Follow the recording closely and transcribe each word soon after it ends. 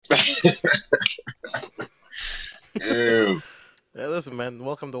Ew. Yeah, listen, man.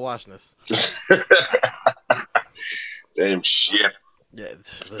 Welcome to Washness. Same shit. Yeah,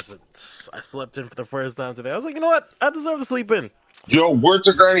 listen. I slept in for the first time today. I was like, you know what? I deserve to sleep in. Yo, word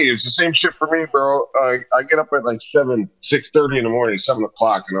to Granny, it's the same shit for me, bro. I get up at like 6:30 in the morning, 7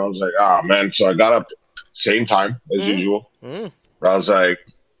 o'clock, and I was like, ah, man. So I got up same time as usual. I was like,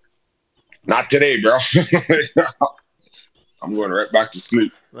 not today, bro. I'm going right back to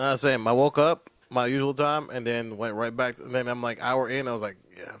sleep. Nah, same. I woke up my usual time and then went right back. And then I'm like hour in. I was like,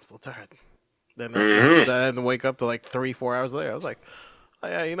 yeah, I'm still tired. Then I didn't wake up to like 3-4 hours later. I was like, oh,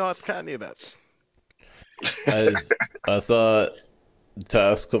 yeah, you know what? Kind of need that. I saw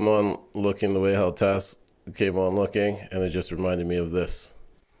Task come on looking the way how Task came on looking, and it just reminded me of this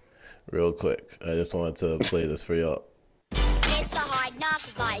real quick. I just wanted to play this for y'all. It's the hard knock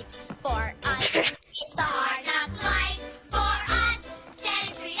life for us. It's the hard knock life for us.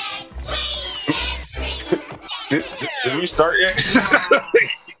 Stand treated. Did we start yet?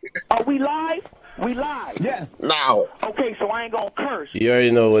 Are we live? We live. Yeah. Now. Okay, so I ain't gonna curse. You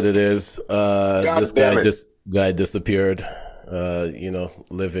already know what it is. This guy damn disappeared.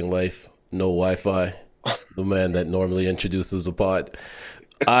 Living life, no Wi-Fi. The man that normally introduces a pod.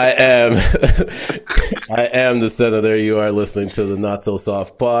 I am the senator. You are listening to the Not So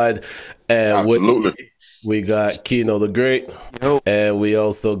Soft Pod, and we got Kino the Great, and we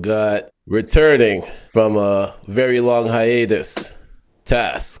also got returning from a very long hiatus,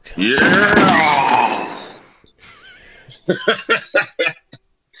 Task. Yeah.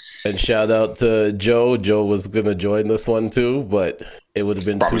 And shout out to Joe. Joe was gonna join this one too, but it would have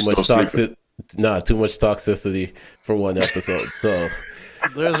been too much toxicity for one episode. So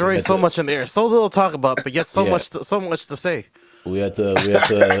there's already so much in the air, so little to talk about, but yet so much to say. We had to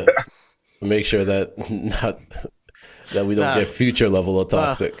make sure that we don't get future level of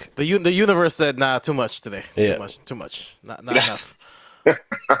toxic. The universe said, nah, too much today. Yeah. Too much. Not enough. The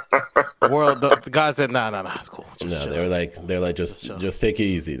guy said, nah, it's cool. Just chill. They're like, just take it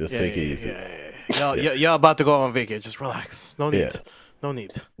easy. Take it easy. Y'all about to go on vacation. Just relax. No need. Yeah. No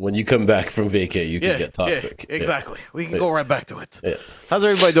need. When you come back from vacay, you can get toxic. Yeah, exactly. We can go right back to it. Yeah. How's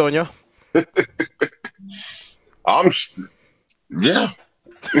everybody doing, yo? Yeah.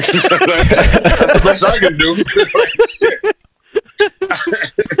 That's the best I can do.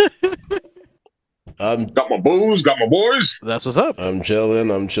 Got my booze, got my boys. That's what's up. I'm chilling.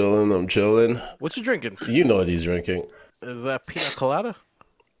 What you drinking? You know what he's drinking. Is that pina colada?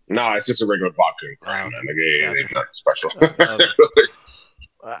 Nah, it's just a regular vodka. It's nothing special.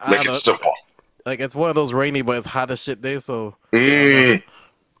 Make it simple. Like, it's one of those rainy but it's hot as shit days, so...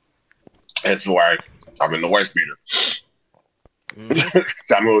 That's why I'm in the wife beater.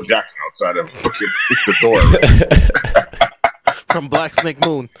 Samuel Jackson outside of the door. From Black Snake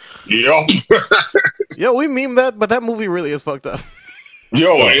Moon. Yup. Yo, we meme that, but that movie really is fucked up.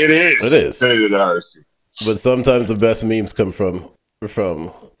 Yo, it is. It is. It is. But sometimes the best memes come from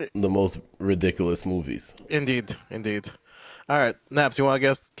the most ridiculous movies. Indeed. All right, Naps, you want to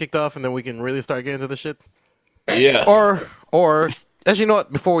get us kicked off and then we can really start getting into the shit? Yeah. Or actually, you know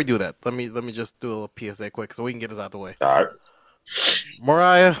what? Before we do that, let me just do a little PSA quick so we can get this out the way. All right.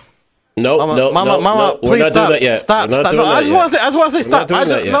 Mariah. No, Mama, please we're not stop. doing that yet. Stop. No, I just want to say stop.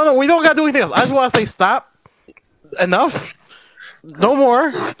 No, we don't got to do anything else. I just want to say stop. Enough. No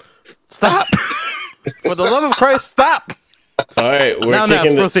more. Stop. For the love of Christ, stop. All right,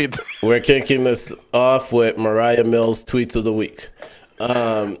 proceed. We're kicking this off with Mariah Mills' tweets of the week.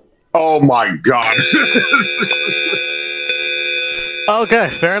 Oh my God. Okay,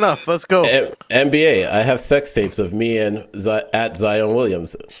 fair enough. Let's go. NBA. I have sex tapes of me and at Zion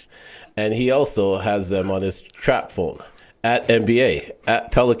Williamson, and he also has them on his trap phone. At NBA.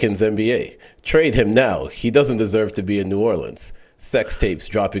 At Pelicans NBA. Trade him now. He doesn't deserve to be in New Orleans. Sex tapes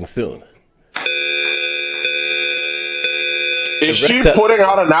dropping soon. Is she putting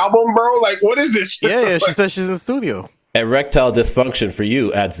out an album, bro? Like, what is this? Yeah, she says she's in the studio. Erectile dysfunction for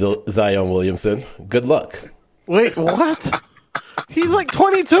you at Zion Williamson. Good luck. Wait, what? He's like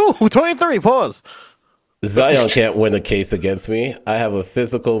 22, 23, pause. Zion can't win a case against me. I have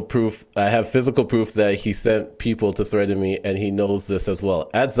physical proof that he sent people to threaten me, and he knows this as well.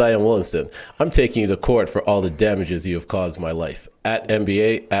 At Zion Williamson, I'm taking you to court for all the damages you have caused my life. At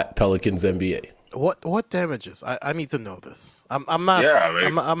NBA, at Pelicans NBA. What damages? I need to know this. I'm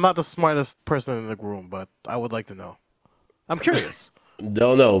not the smartest person in the room, but I would like to know. I'm curious.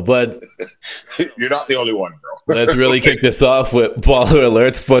 Don't know, but you're not the only one, bro. Let's really kick this off with baller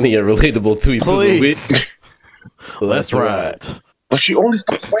alerts, funny and relatable tweets of the week. Let's ride. But she only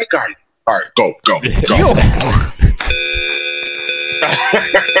fucks white guys. All right, go.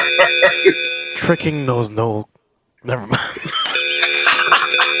 Tricking knows no. Never mind.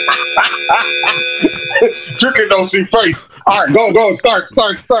 Tricking don't see face. All right, go, start.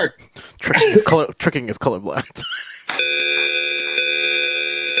 Tricking is colorblind.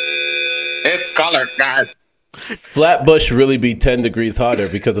 It's color, guys. Flatbush really be 10 degrees hotter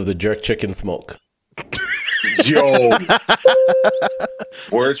because of the jerk chicken smoke. Yo.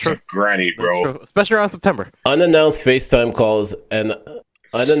 Where's to Granny, bro? Especially around September. Unannounced FaceTime calls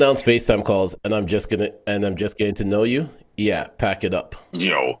and I'm just getting to know you. Yeah, pack it up.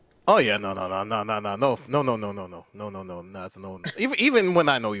 Yo. Oh yeah, no. That's no. Even when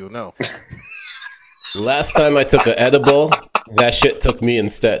I know you, no. Last time I took an edible, that shit took me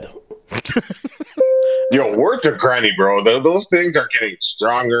instead. Yo, word to Granny, bro. Those things are getting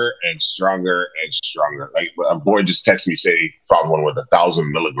stronger and stronger and stronger. Like, a boy just texted me saying he found one with 1,000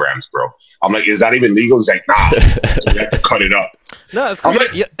 milligrams, bro. I'm like, is that even legal? He's like, nah. So we have to cut it up. No, it's crazy.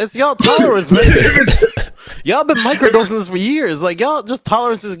 Like, it's y'all tolerance, man. Y'all been microdosing this for years. Like, y'all just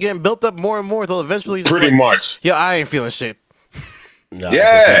tolerance is getting built up more and more until eventually. Pretty much. Yeah, I ain't feeling shit. No,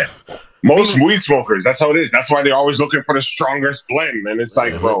 yeah. Most weed smokers, that's how it is. That's why they're always looking for the strongest blend. And it's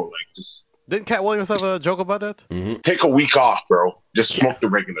like, bro, like, just. Didn't Cat Williams have a joke about that? Mm-hmm. Take a week off, bro. Just smoke the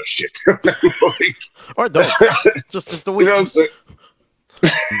regular shit. Or don't. just a week. You know what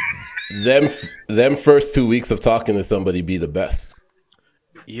I'm saying? Them first 2 weeks of talking to somebody be the best.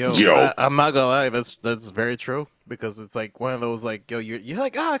 Yo. I'm not gonna lie, that's very true. Because it's like one of those like, yo, you're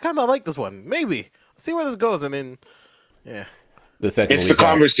like, I kinda like this one. Maybe. See where this goes, and then yeah. It's the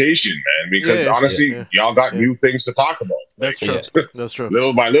conversation, man, because honestly, y'all got new things to talk about. That's true. That's true.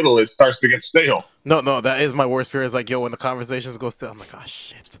 Little by little, it starts to get stale. No, that is my worst fear. Is like, yo, when the conversations go stale, I'm like, oh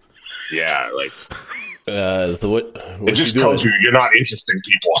shit. Yeah, like. So what it just tells you you're not interesting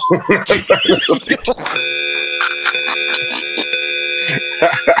people.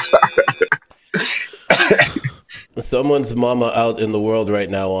 Someone's mama out in the world right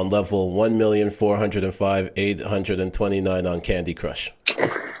now on level 1,405,829 on Candy Crush.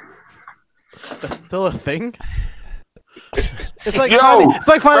 That's still a thing? It's like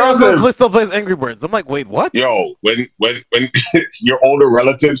finding someone who still plays Angry Birds. I'm like, wait, what? Yo, when your older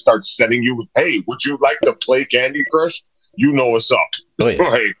relative starts sending you, hey, would you like to play Candy Crush? You know what's up. Oh, yeah.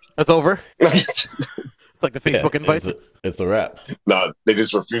 Like, that's over. It's like the Facebook invites. It's a wrap. No, they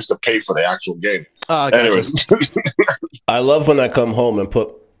just refuse to pay for the actual game. Anyways, I love when I come home and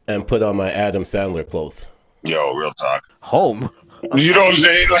put on my Adam Sandler clothes. Yo, real talk. Home. You know what I'm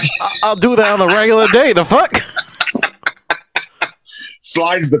saying? Like, I'll do that on a regular day. The fuck.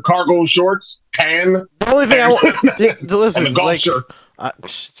 Slides the cargo shorts, tan. The only thing I want to listen, and the golf shirt.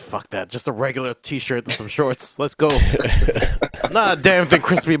 Fuck that. Just a regular t-shirt and some shorts. Let's go. Not a damn thing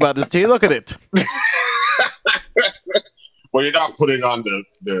crispy about this tee. Look at it. Well, you're not putting on the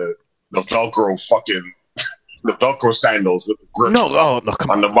Velcro the Velcro sandals with the grip. No,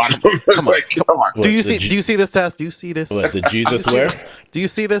 come on. On the bottom. Come on. Do you see this, Taz? Do you see this? What, the Jesus wear? Do you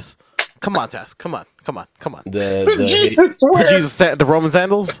see this? Come on, Taz. Come on. The Jesus wear. The Roman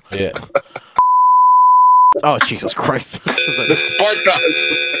sandals? Yeah. Oh, Jesus Christ. The Spartans.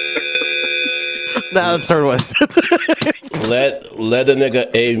 Nah, I'm sorry what I said. Let a nigga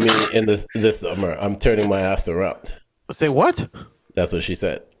A me in this summer. I'm turning my ass around. Say what? That's what she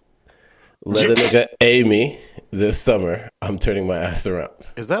said. Let a nigga A me this summer. I'm turning my ass around.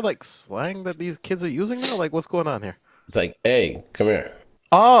 Is that like slang that these kids are using now? Like, what's going on here? It's like, hey, come here.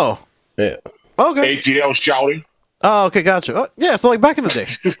 Oh. Yeah. Okay. ATL shouting. Oh, okay, gotcha. Oh, yeah, so like back in the day.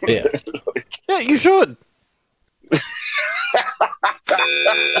 Yeah. Yeah, you should.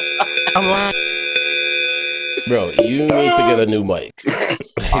 I'm like, bro, you need to get a new mic.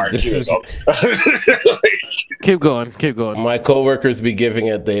 Keep going. My coworkers be giving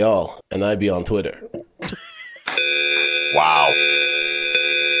it they all, and I be on Twitter. Wow.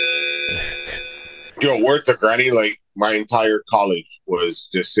 Yo, word to Granny, like, my entire college was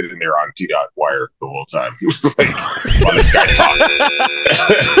just sitting there on T-Dot wire the whole time. Like, while this guy talked.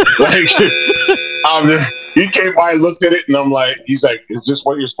 He came by, looked at it, and I'm like, he's like, is this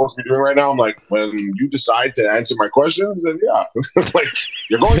what you're supposed to be doing right now? I'm like, when you decide to answer my questions, then yeah. Like,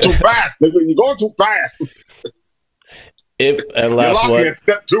 you're going too fast. You're going too fast. Last one. At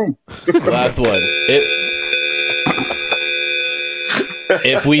step 2. Last one.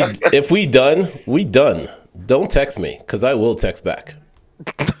 If we done, we done. Don't text me, because I will text back.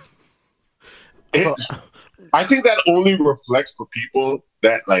 I think that only reflects for people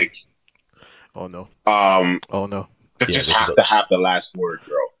that, like, oh no. That just have to have the last word,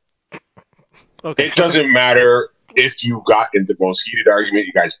 bro. Okay. It doesn't matter if you got into the most heated argument,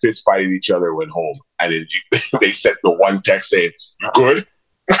 you guys fist fighted each other, went home, and then they sent the one text saying, "You good?"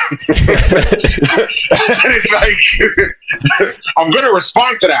 It's like I'm gonna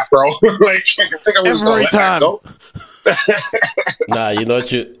respond to that, bro. Like I think I'm just Every time. Nah, you know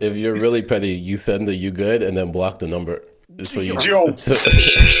what? If you're really petty, you send the "you good" and then block the number. So you. Yo. That's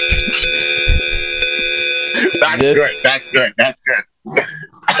good.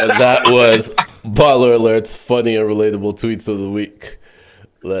 And that was Baller Alert's funny and relatable tweets of the week.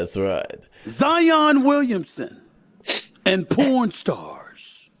 Let's ride. Zion Williamson and porn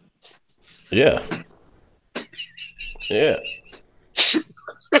stars. Yeah.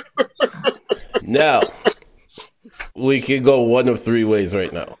 Now, we can go one of three ways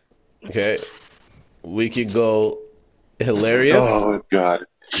right now. Okay? We can go hilarious. Oh, God.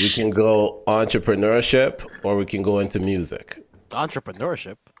 We can go entrepreneurship, or we can go into music.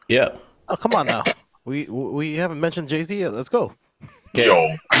 Entrepreneurship? Yeah. Oh, come on now. We haven't mentioned Jay-Z yet. Let's go. Okay.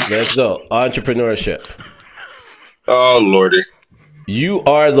 Yo. Let's go. Entrepreneurship. Oh, Lordy. You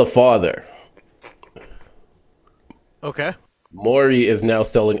are the father. Okay. Maury is now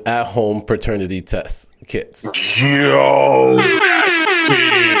selling at-home paternity test kits. Yo.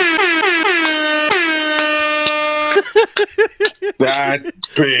 That's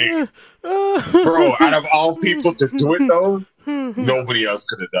big. Bro, out of all people to do it, though, nobody else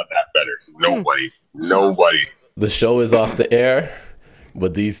could have done that better. Nobody. The show is off the air,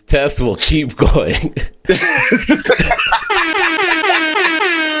 but these tests will keep going.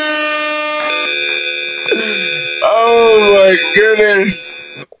 Oh my goodness,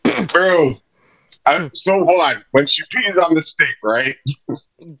 bro. So hold on. When she pees on the stick, right?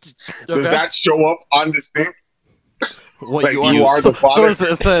 Does that show up on the stick? What, like you are the father? So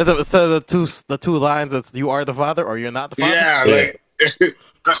instead of the two lines, it's you are the father or you're not the father. Yeah, like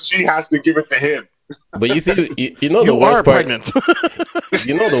because she has to give it to him. But you see, you know the You worst are part. pregnant.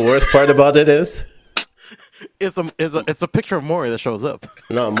 You know the worst part about it is it's a picture of Maury that shows up.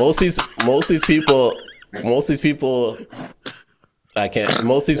 no most these people I can't.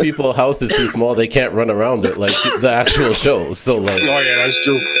 Most of these people house is too small. They can't run around it like the actual shows. So like, Oh yeah, that's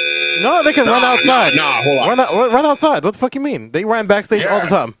true. No, they can run outside. Nah, hold on. Run outside. What the fuck you mean? They ran backstage all the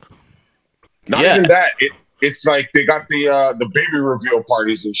time. Not even that. It's like they got the baby reveal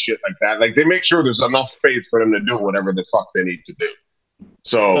parties and shit like that. Like they make sure there's enough space for them to do whatever the fuck they need to do.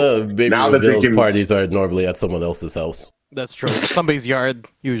 So baby now that they can, parties are normally at someone else's house. That's true. Somebody's yard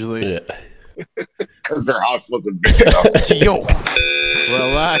usually. Yeah. because their house wasn't big enough. Yo,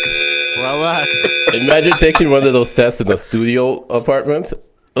 relax. Imagine taking one of those tests in a studio apartment.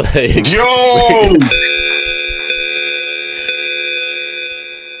 Like, Yo.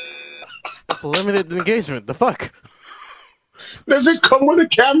 It's a limited engagement. The fuck? Does it come with a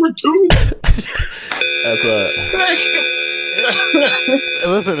camera too? That's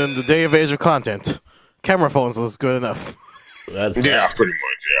Listen, in the day of age of content, camera phones was good enough. That's yeah, pretty much.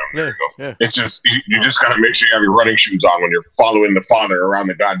 Yeah, there you go. Yeah. It's just you just gotta make sure you have your running shoes on when you're following the father around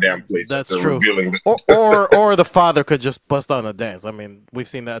the goddamn place. That's true. Revealing or the father could just bust on a dance. I mean, we've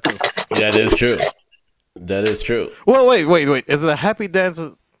seen that too. That is true. That is true. Well, wait. Is it a happy dance?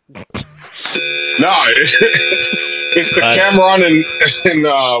 No, it's the Cameron and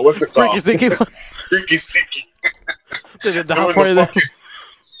what's it called? Freaky Sinky. Freaky Sinky. The house party there.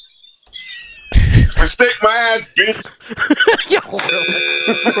 Mistake my ass, bitch. Yo,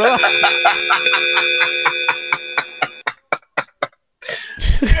 relax.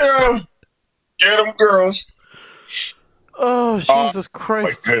 Yeah. Get them, girls. Oh, Jesus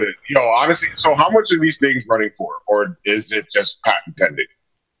Christ. My goodness. Yo, honestly, so how much are these things running for? Or is it just patent pending?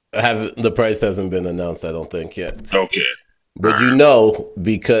 The price hasn't been announced, I don't think, yet. Okay. But you know,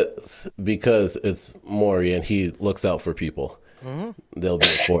 because it's Maury and he looks out for people, they'll be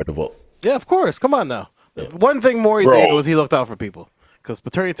affordable. Yeah, of course. Come on now. Yeah. One thing Maury did was he looked out for people. Because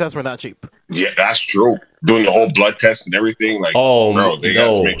paternity tests were not cheap. Yeah, that's true. Doing the whole blood test and everything. Like, bro, they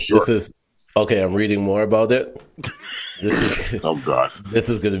gotta make sure. This is... Okay, I'm reading more about it. This is... Oh, God. This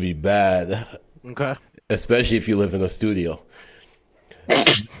is going to be bad. Okay. Especially if you live in a studio.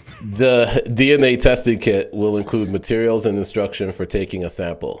 The DNA testing kit will include materials and instruction for taking a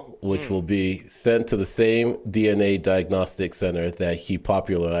sample, which will be sent to the same DNA diagnostic center that he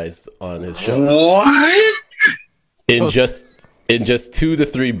popularized on his show. What? In just 2 to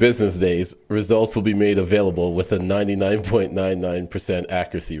 3 business days, results will be made available with a 99.99%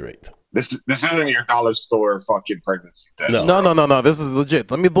 accuracy rate. This isn't your dollar store fucking pregnancy test. No. This is legit.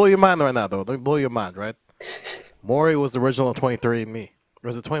 Let me blow your mind right now, though. Let me blow your mind, right? Maury was the original 23andMe. Or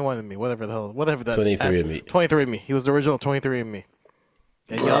was it 21andMe? Whatever that. 23andMe. 23andMe. He was the original 23andMe.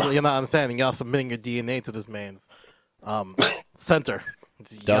 And you're not understanding. Y'all submitting your DNA to this man's center.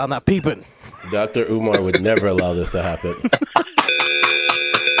 Y'all not peeping. Dr. Umar would never allow this to happen.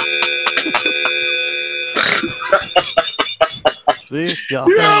 See, y'all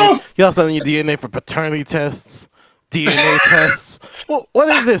sending your DNA for paternity tests, DNA tests. What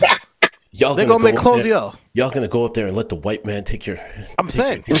is this? They're gonna make clones of y'all. Y'all gonna go up there and let the white man take your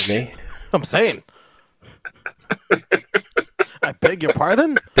DNA? I'm saying. I beg your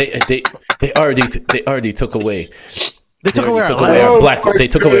pardon? They already took away. They took away our land. They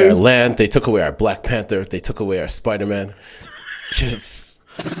took away our land. They took away our Black Panther. They took away our Spider-Man. Just.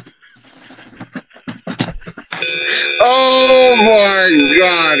 Oh my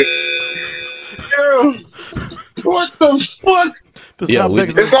God! Yo, what the fuck? Yeah,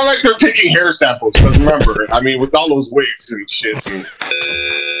 it's not like they're taking hair samples. Because remember, I mean, with all those wigs and shit.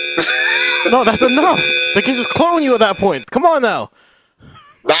 No, that's enough. They can just clone you at that point. Come on now.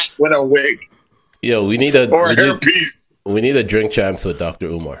 Not with a wig. Yo, we need a hairpiece. We need a drink champs with Dr.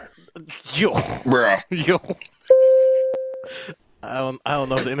 Umar. Yo, bruh. Yo. I don't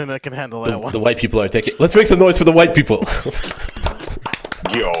know if the internet can handle that one. The white people are taking. Let's make some noise for the white people.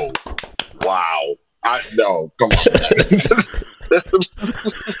 Yo, wow. No, come on.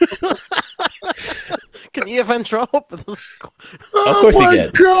 Can EFN show up? Of course he can.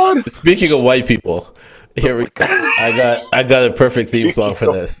 God. Speaking of white people, here we go. I got a perfect theme song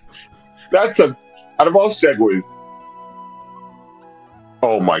for this. That's out of all segues.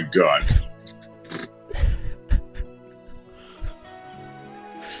 Oh my God.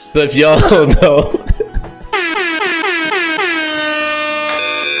 So if y'all don't know.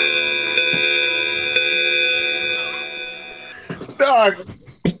 Dog.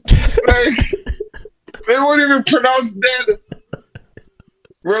 Like, they won't even pronounce dead.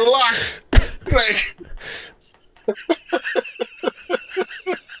 Relax. Like.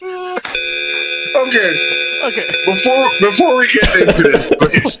 Okay. Before we get into this,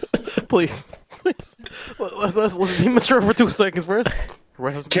 please. Let's be mature for 2 seconds first.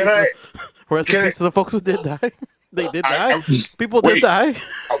 Rest in peace to the folks who did die. They did die. People did die.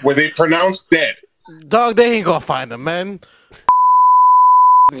 Were they pronounced dead? Dog, they ain't gonna find them, man.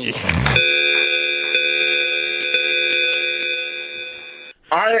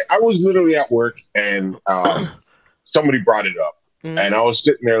 I was literally at work and somebody brought it up, and I was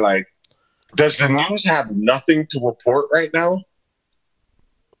sitting there like, does the news have nothing to report right now?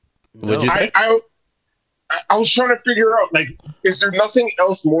 What'd you say? I was trying to figure out, like, is there nothing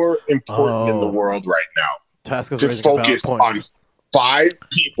else more important in the world right now to focus on 5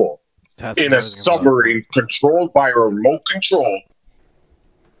 people in a submarine controlled by a remote control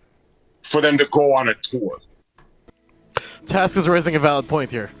for them to go on a tour? Task is raising a valid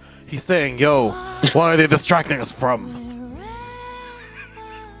point here. He's saying, yo, what are they distracting us from?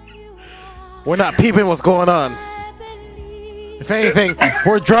 We're not peeping what's going on. If anything,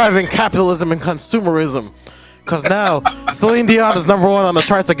 we're driving capitalism and consumerism. Because now, Celine Dion is #1 on the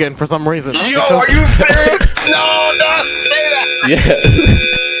charts again for some reason. Yo, are you serious? No, not say that. Yeah.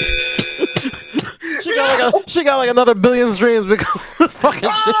 She got like another billion streams because of this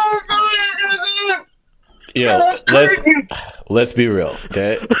fucking shit. Yo, let's be real,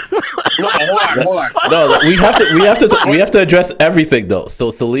 okay? No, hold on. No, we have to address everything though.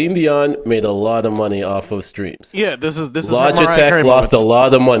 So Celine Dion made a lot of money off of streams. Yeah, this is Logitech lost a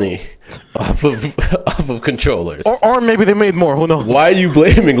lot of money off of controllers. Or maybe they made more. Who knows? Why are you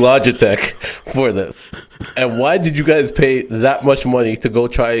blaming Logitech for this? And why did you guys pay that much money to go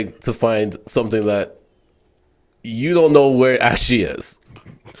try to find something that you don't know where it actually is?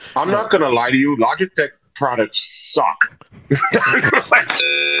 I'm not gonna lie to you, Logitech products suck. They're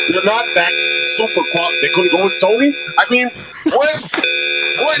not that super quality. They couldn't go with Sony? I mean,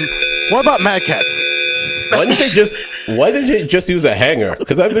 what about Mad Cats? Why didn't they just use a hanger?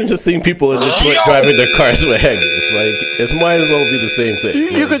 Because I've been just seeing people in Detroit driving their cars with hangers. Like, it might as well be the same thing.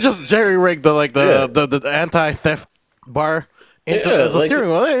 You could just jerry rig the anti-theft bar into as a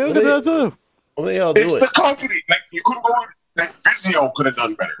steering wheel. Hey, look at that too. Well, they all do it's the company. Like, you couldn't go. Like, Vizio could have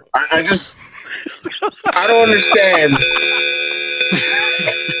done better. I don't understand.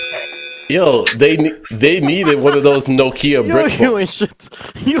 Yo, they needed one of those Nokia brick phones. You ain't shit.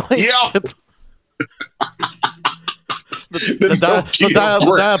 You ain't shit. The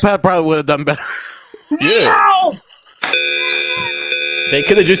dial pad probably would have done better. Yeah. They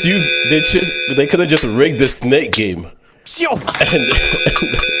could have just used. They could have just rigged the snake game. Yo. And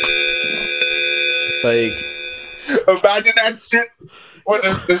like, imagine that shit when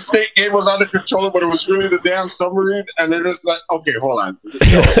the snake game was on the controller, but it was really the damn submarine, and they're just like, okay, hold on.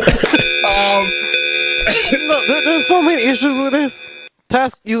 No, there's so many issues with this.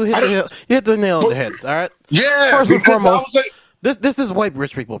 Task, you hit the nail on the head. All right. Yeah. First and foremost, this is white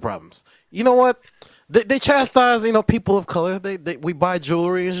rich people problems. You know what? They chastise people of color. We buy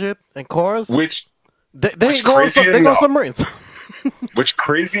jewelry and shit and cars. Which they go submarines. Which,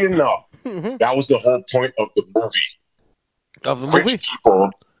 crazy enough, that was the whole point of the movie. Of the movie? Rich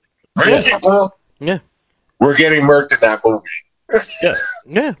people Yeah. were getting murked in that movie.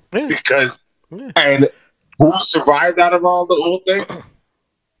 Yeah. Because, and who survived out of all the whole thing?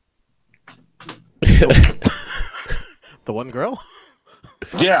 The one girl?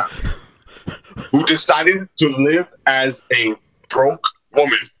 Yeah. Who decided to live as a broke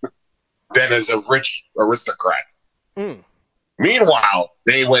woman than as a rich aristocrat. Meanwhile,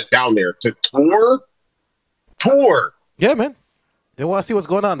 they went down there to tour. Yeah, man. They want to see what's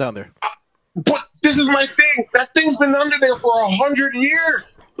going on down there. But this is my thing. That thing's been under there for 100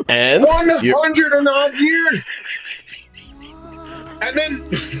 years. And 100 and odd years. And then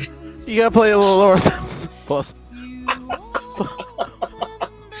you gotta play a little lower. Plus.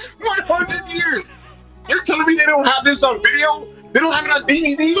 100 years. You're telling me they don't have this on video? They don't have it on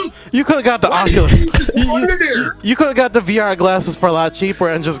DVD? You could have got the Oculus. Under there. You could have got the VR glasses for a lot cheaper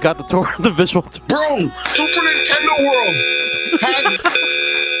and just got the tour, the visual tour. Bro, Super Nintendo World has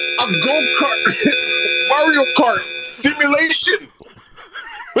a go-kart, Mario Kart simulation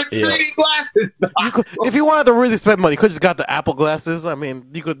with 3D glasses. If you wanted to really spend money, you could just got the Apple glasses. I mean,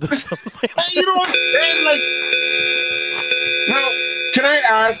 you could. You know what I'm saying? Like, now, can I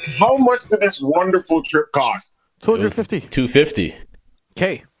ask, how much did this wonderful trip cost? 250. 250.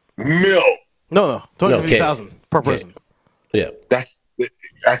 K. Mil. No. 250,000 per person. Yeah. That's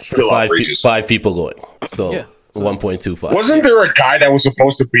still outrageous. Five people going. So, Yeah, so 1.25. Wasn't there a guy that was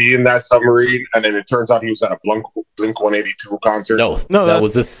supposed to be in that submarine, and then it turns out he was at a Blink 182 concert? No, that that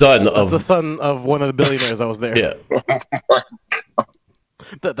was the son That's of the son of one of the billionaires that was there. Yeah.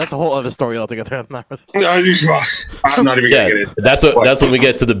 That's a whole other story altogether. I'm not even gonna get into that. That's when we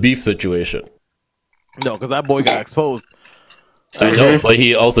get to the beef situation. No, because that boy got exposed. I know, but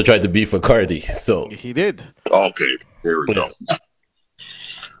he also tried to beef with Cardi, so He did. Okay, here we go.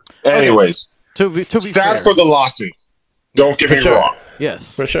 Anyways, To be sad fair, for the losses. Don't get me wrong.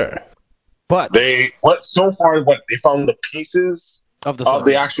 yes, for sure. but They they found the pieces of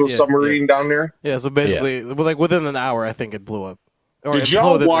the actual submarine down there. Yeah, so basically, like within an hour, I think it blew up. Or Did it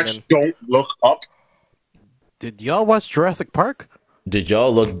y'all imploded watch and Don't Look Up? Did y'all watch Jurassic Park? Did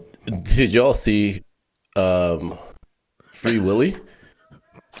y'all see Free Willy?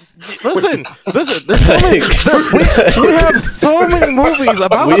 Listen. There's so many. We have so many movies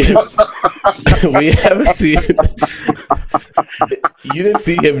about this. We haven't seen. You didn't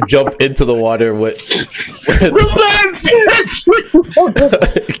see him jump into the water with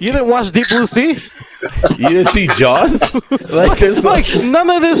You didn't watch Deep Blue Sea? You didn't see Jaws? There's none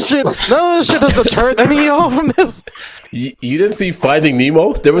of this shit has deterred any of y'all from this. You didn't see Finding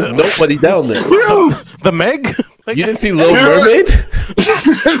Nemo? There was nobody down there. The Meg? You didn't see Little Mermaid?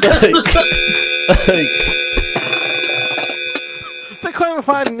 They couldn't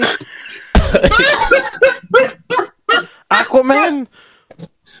find Aquaman?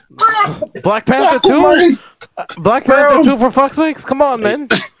 Black Panther 2? Black Panther 2 for fuck's sakes? Come on, man.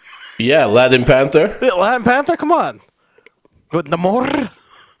 Yeah, Latin Panther. Latin Panther? Come on. Good Namor?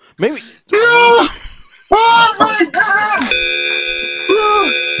 Maybe. Oh my god!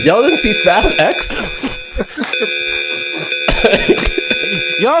 Y'all didn't see Fast X?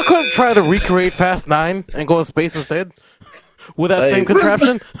 Y'all couldn't try to recreate Fast 9 and go in space instead? With that same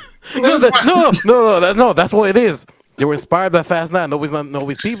contraption? No, that's what it is. They were inspired by Fast 9.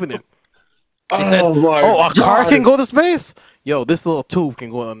 Nobody's peeping it. They said, a car can go to space? Yo, this little tube can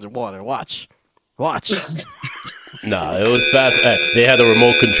go underwater. Watch. Nah, it was Fast X. They had a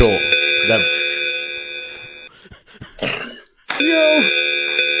remote control. Yo,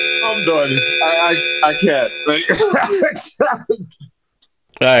 I'm done. I can't.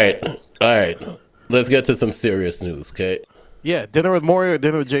 All right. Let's get to some serious news, okay? Yeah, dinner with Maury or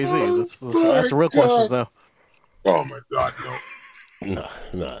dinner with Jay-Z? That's the real questions now. Oh my god, no.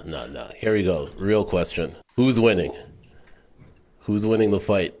 No. Here we go. Real question. Who's winning? Who's winning the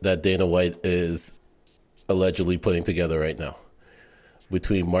fight that Dana White is allegedly putting together right now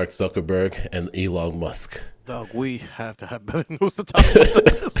between Mark Zuckerberg and Elon Musk? Dog, we have to have better news to talk about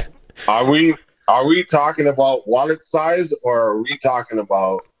this. Are we talking about wallet size, or are we talking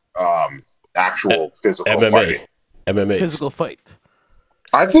about actual physical fighting? MMA. Physical fight.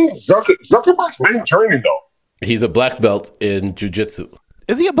 I think Zuckerberg's been training though. He's a black belt in jiu-jitsu.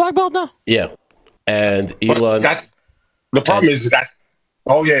 Is he a black belt now? Yeah. And Elon... The problem is that's...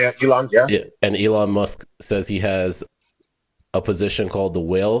 Oh, yeah, Elon, yeah. Yeah, and Elon Musk says he has a position called the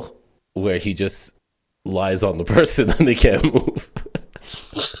whale where he just lies on the person and they can't move.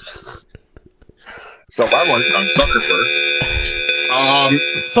 So my one's on Zuckerberg.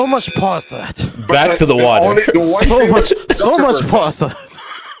 So much pause to that. Back to the water. So much pause to that.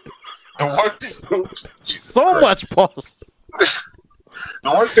 So much pause. The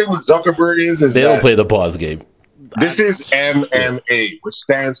one thing with Zuckerberg is they don't play the pause game. This is MMA, which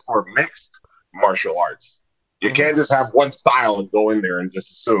stands for Mixed Martial Arts. You can't just have one style and go in there and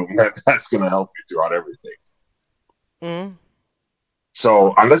just assume that that's going to help you throughout everything. Mm-hmm.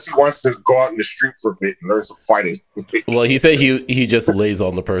 So unless he wants to go out in the street for a bit and learn some fighting. Well, he said he just lays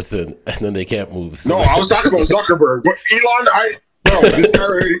on the person and then they can't move. So. No, I was talking about Zuckerberg. But Elon, this guy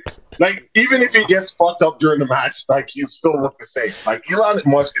already, like, even if he gets fucked up during the match, like, he'll still look the same. Like, Elon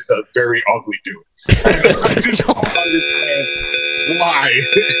Musk is a very ugly dude. And I just don't understand why.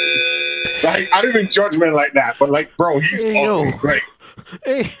 Like, I don't even judge men like that, but like, bro, he's ugly. Like,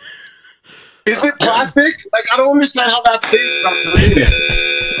 is it plastic? Like, I don't understand how that face is created.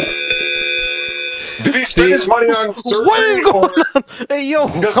 Did he spend his money on surgery? What is going on? Hey, yo,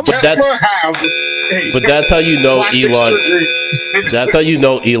 does Tesla have? But that's how you know Elon. That's how you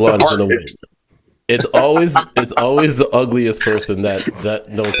know Elon's gonna win. It's always the ugliest person that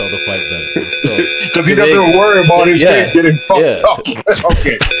knows how to fight better. So because he doesn't worry about his face getting fucked up.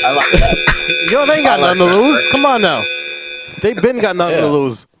 Okay, I like that. Yo, they ain't got nothing to lose. Come on now, they been got nothing to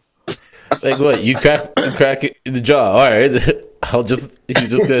lose. Like what? You crack the jaw. All right, he's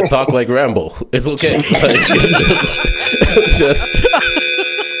just gonna talk like Rambo. It's okay. Like, it's just.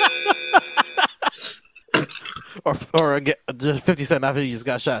 Or get just 50 Cent after he just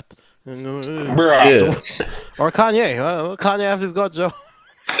got shot. Yeah. Or Kanye. Kanye after he's got Joe.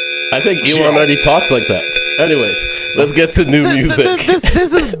 I think Elon already talks like that. Anyways, let's get to new music.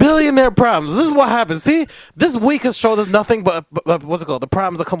 This is billionaire problems. This is what happens. See, this week has showed us nothing but what's it called? The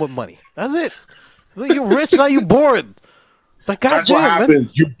problems that come with money. That's it. It's like you're rich, now you bored. It's like, God damn, what happens.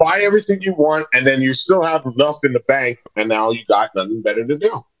 Man. You buy everything you want, and then you still have enough in the bank, and now you got nothing better to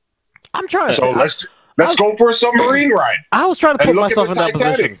do. I'm trying. So let's go for a submarine ride. I was trying to put myself in that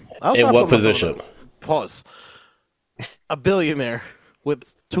position. In what position? Pause. A billionaire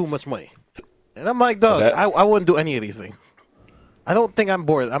with too much money. And I'm like, dog, okay. I wouldn't do any of these things. I don't think I'm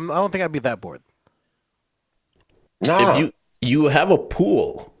bored. I don't think I'd be that bored. No. If you have a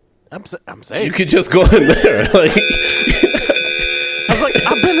pool, I'm saying you could just go in there. Like, I was like,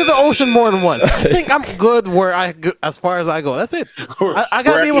 I've been to the ocean more than once. I think I'm good as far as I go. That's it. I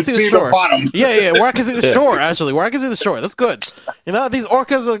gotta be able to see the shore. Yeah, where I can see the shore. Actually, where I can see the shore. That's good. You know, these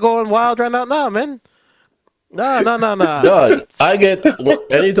orcas are going wild right now. Nah, man. No. Dog, I get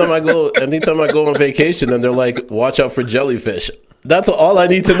anytime I go on vacation and they're like, watch out for jellyfish. That's all I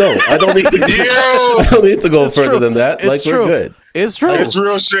need to know. I don't need to. I don't need to go further than that. It's like true. We're good. It's true. It's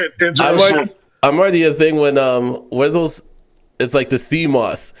real shit. I'm already a thing when where's those? It's like the sea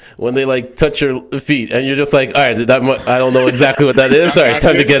moss when they like touch your feet and you're just like, all right, I don't know exactly what that is. All right,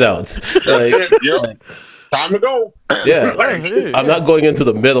 time to get out. Like, time to go. Yeah, I'm not going into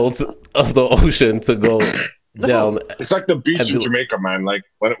the middle of the ocean to go down. It's like the beach in Jamaica, man. Like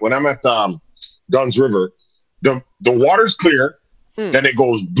when I'm at Dunn's River, the water's clear, then it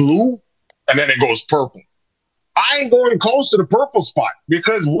goes blue, and then it goes purple. I ain't going close to the purple spot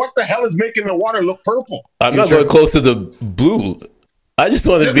because what the hell is making the water look purple? I'm not going close to the blue. I just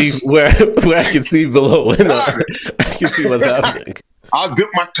want to be where I can see below and I can see what's happening. I'll dip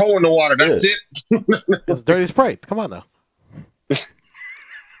my toe in the water. That's it. It's dirty Sprite. Come on now.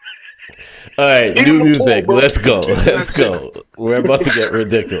 All right, new music. Let's go. Let's go. We're about to get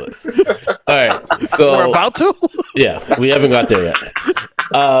ridiculous. All right, so we're about to. Yeah, we haven't got there yet.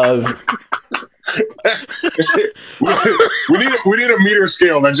 we need a meter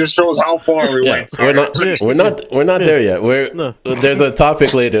scale that just shows how far we went. We're not there yet. There's a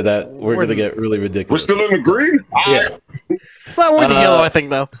topic later that we're gonna get really ridiculous. We're still in the green. Yeah. Well, we're in the yellow, I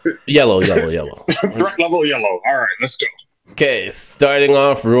think, though. Yellow. Threat level yellow. All right, let's go. Okay, starting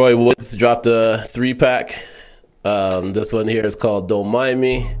off, Roy Woods dropped a 3-pack. This one here is called "Don't Mind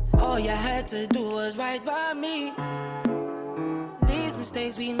Me." All you had to do was right by me. These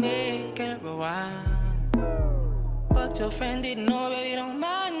mistakes we make can't rewind. But your friend didn't know, baby, don't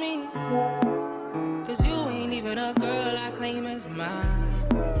mind me. Cause you ain't even a girl I claim as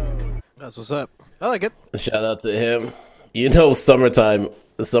mine. That's what's up. I like it. Shout out to him. You know,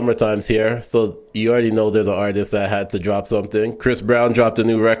 summertime's here, so you already know there's an artist that had to drop something. Chris Brown dropped a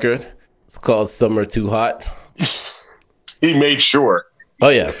new record. It's called "Summer Too Hot." He made sure. Oh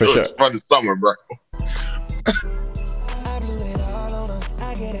yeah, for sure. For the summer, bro.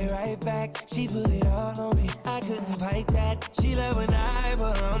 Back. She put it all on me. I couldn't fight that. She love when I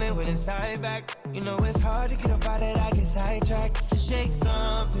put on it when it's tied back. You know it's hard to get about that. I get sidetracked. Shake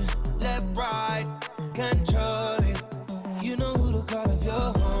something, left, right, control it. You know who to call if you're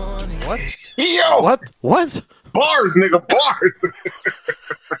horny. What? Yo, What? bars, nigga, bars.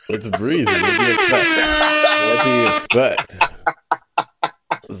 It's Breezy. What do you expect?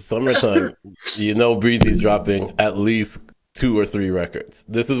 Summertime. You know Breezy's dropping at least 2 or 3 records.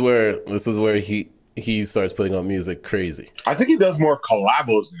 This is where he starts putting out music crazy. I think he does more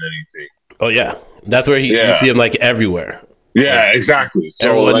collabos than anything. Oh yeah. That's where you see him like everywhere. Yeah, exactly. So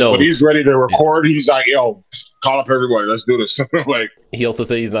everyone knows. when he's ready to record, he's like, yo, call up everybody, let's do this. Like, he also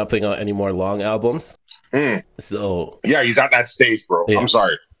said he's not putting out any more long albums. So yeah, he's at that stage, bro. Yeah. I'm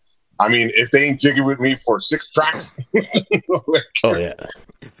sorry. I mean, if they ain't jiggy with me for 6 tracks, like, oh yeah.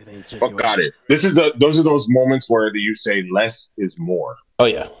 fuck out it. Those are those moments where you say less is more. Oh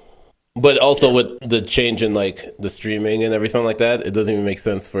yeah. But also with the change in like the streaming and everything like that, it doesn't even make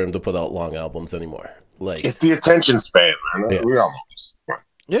sense for him to put out long albums anymore. Like, it's the attention span, man. Yeah. We almost.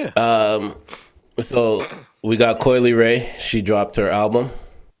 Yeah. So we got Coily Ray. She dropped her album.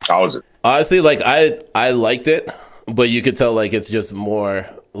 How was it? Honestly, like I liked it, but you could tell like it's just more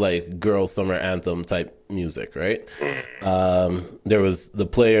like girl summer anthem type music, right? There was the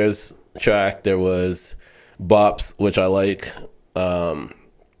Players track. There was Bops, which I like.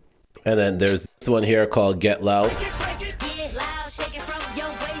 And then there's this one here called Get Loud. Get loud, shake it from your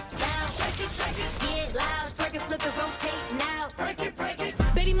waist down. Get loud, twerk it, flip it, rotate now.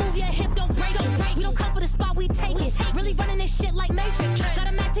 Baby, move your hip, don't break. We don't come for the spot, we take it. Really running this shit like Matrix. Got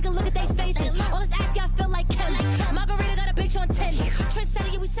a man, take a look at their faces. All this ass, I feel like Kelly. Margarita got a bitch on 10. Trent said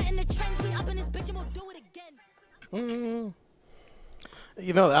it, yeah, we setting the trends. We up in this bitch and we'll do it again.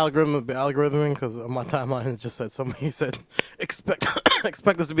 You know, the algorithming, because on my timeline it just said somebody said expect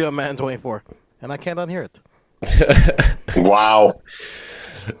this to be on Man 24, and I can't unhear it. Wow,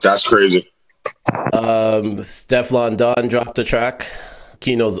 that's crazy. Stefflon Don dropped a track.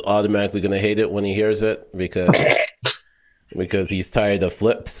 Kino's automatically gonna hate it when he hears it because he's tired of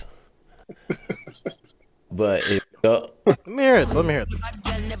flips. But here we go. Let me hear it.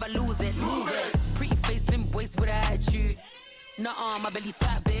 Never lose it. Pretty face, slim waist with attitude. Nuh-uh, my belly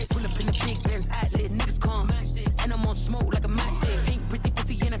fat, bitch. Pull up in the big Benz Atlas. Niggas can't match this. And I'm on smoke like a matchstick. Pink, pretty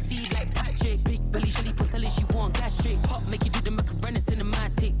pussy in a seed like Patrick. Big belly, Shelly put tell she want gastric. Pop, make you do the macaroni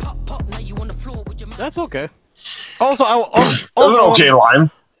cinematic. Pop, now you on the floor with your mouth. That's okay. Also, That's an okay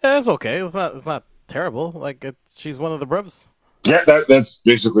line. Yeah, it's okay. It's not terrible. Like she's one of the brevs. Yeah, that's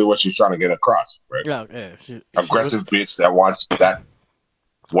basically what she's trying to get across, right? Yeah. Aggressive bitch that wants that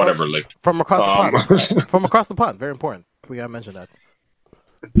whatever lick from across the pond. From across the pond, very important. We gotta mention that.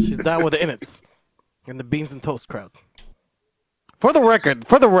 She's down with the innits and the beans and toast crowd. For the record.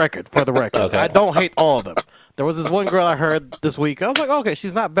 Okay. I don't hate all of them. There was this one girl I heard this week. I was like, okay,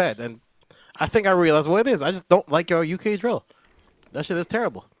 she's not bad, and I think I realized what it is. I just don't like your UK drill. That shit is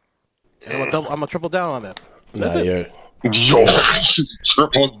terrible. And I'm gonna triple down on that. That's it. Yo,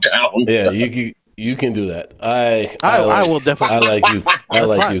 triple down. Yeah, you can do that. I will definitely. I like you. I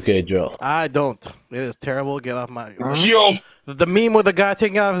like fine. UK drill. I don't. It is terrible. Get off my. Yo. The meme with the guy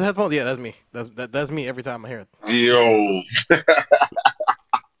taking out his headphones. Yeah, that's me. That's me every time I hear it. Yo.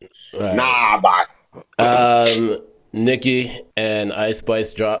 Right. Nah, boss. Nikki and Ice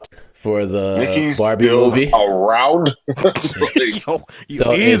Spice dropped for the Nikki's Barbie movie. Around. Yo,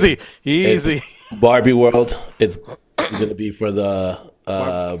 so easy. It's Barbie World. It's gonna be for the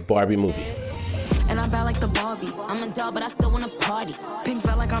Barbie movie. And I'm bad like the Barbie. I'm a doll, but I still wanna party. Pink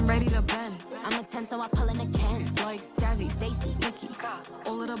felt like I'm ready to bend. I'm a 10, so I pull in a can. Like Jazzy, Stacy, Nikki.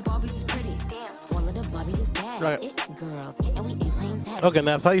 All of the Barbies is pretty. All of the Barbies is bad. Right. It girls, and we ain't playing tag. Okay,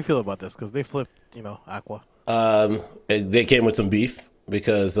 Naps, how you feel about this? Because they flipped, Aqua. They came with some beef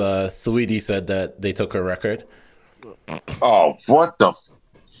because Sweetie said that they took her record. Oh, what the?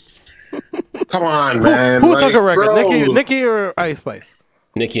 Come on, man. Who took a record? Bro. Nikki or Ice Spice?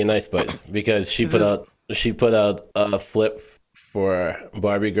 Nikki and Ice Spice, because she put out a flip for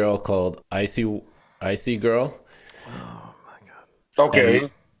Barbie girl called Icy Girl. Oh my god. Okay.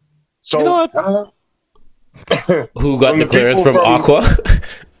 So you know what? Who got the clearance from Aqua?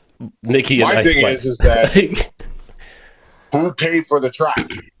 Nikki and Ice Spice. My thing is that who paid for the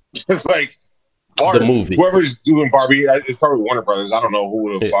track? It's like the movie. Whoever's doing Barbie, it's probably Warner Brothers. I don't know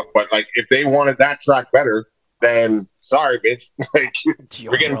who the fuck, but like if they wanted that track better, then sorry, bitch. Like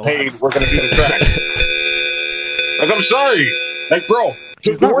we're getting paid. We're gonna do the track. Like I'm sorry. Like bro,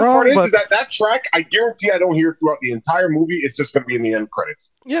 the worst part is that track. I guarantee I don't hear it throughout the entire movie. It's just gonna be in the end credits.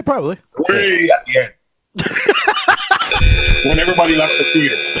 Yeah, probably. Way at the end. When everybody left the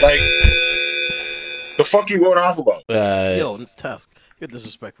theater. Like the fuck you going off about? Yo, Tusk, you're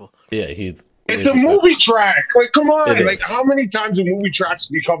disrespectful. Yeah, it's a movie track. Like, come on. Like, how many times do movie tracks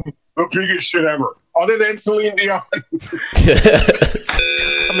become the biggest shit ever? other than Celine Dion.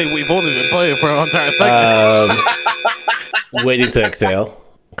 I mean, we've only been playing for an entire segment. Waiting to Exhale.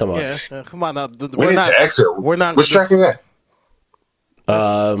 Come on. Yeah, come on now. Waiting to Exhale. We're not. Which track is that?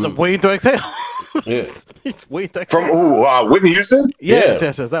 Waiting to Exhale. Yeah. Waiting to Exhale. From who? Whitney Houston? Yes,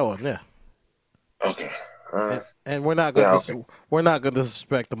 that one. Yeah. Okay. And we're not going to we're not going to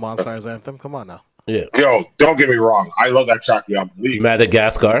disrespect the Monstars anthem. Come on now. Yeah. Yo, don't get me wrong. I love that track, I believe.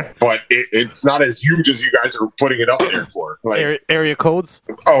 Madagascar. But it's not as huge as you guys are putting it up there for. Like, area codes.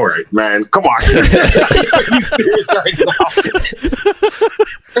 All right, man. Come on. Are you serious right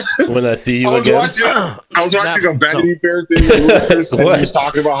now? When I see you again. I was watching a Vanity Fair thing. And he was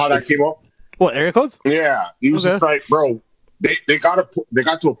talking about how that came up. What, area codes? Yeah. He was just like, bro, they got to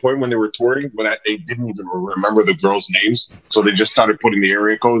a point when they were touring when they didn't even remember the girls' names, so they just started putting the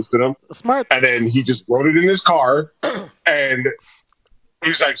area codes to them. Smart. And then he just wrote it in his car, and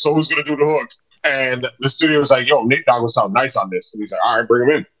he's like, "So who's gonna do the hook?" And the studio was like, "Yo, Nate Dogg would sound nice on this." And he's like, "All right, bring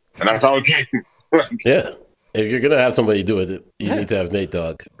him in." And I thought, okay. Yeah. If you're gonna have somebody do it, you need to have Nate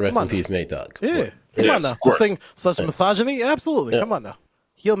Dogg. Rest in peace, Nate Dogg. Yeah. Come on now. To sing such misogyny? Absolutely. Come on now.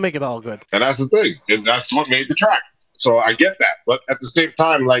 He'll make it all good. And that's the thing. And that's what made the track. So I get that, but at the same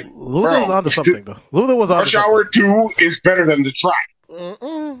time, like Luda's onto something though. Luda was onto Rush Hour 2 is better than the track.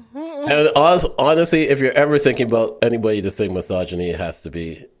 And honestly, if you're ever thinking about anybody to sing misogyny, it has to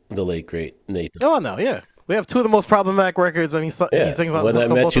be the late great Nathan. Oh no, yeah. We have two of the most problematic records, and he sings on. When I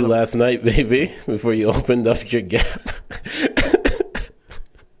met you last night, baby, before you opened up your gap.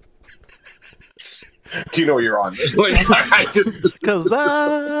 You know you're on. Because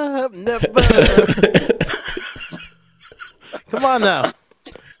I've never. Come on now.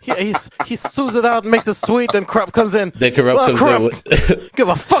 He sues it out, makes it sweet, then Corrupt comes in. Then Corrupt comes in with... Give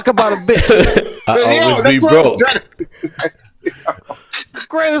a fuck about a bitch. I always be broke.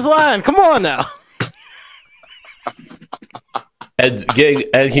 Greatest line. Come on now. And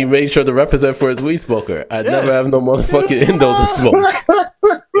he made sure to represent for his weed smoker. I never have no motherfucking Indo to smoke.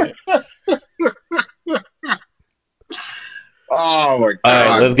 Oh my god! All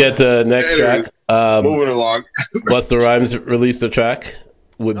right, let's get to the next track. Moving along. Busta Rhymes released a track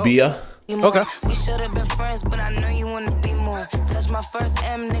with Bia. Okay. We should have been friends, but I know you want to be more. Touch my first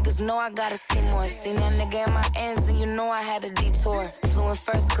M, niggas know I gotta see more. Seen that nigga in my ends, and you know I had a detour. Flew in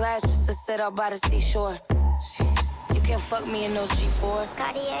first class just to sit out by the seashore. You can't fuck me in no G4.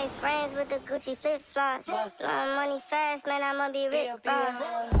 Cartier friends with the Gucci flip-flops. Blowing money fast, man, I'ma be rich, boss.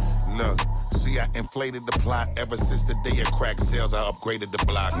 Look, see, I inflated the plot ever since the day of crack sales. I upgraded the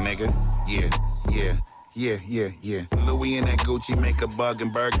block, nigga. Yeah. Louis and that Gucci make a bug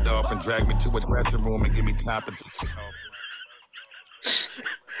and Bergdorf and drag me to a dressing room and give me top and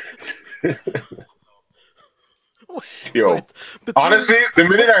Yo, honestly, the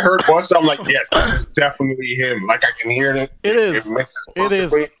minute I heard Busta, I'm like, yes, this is definitely him. Like, I can hear it. It is.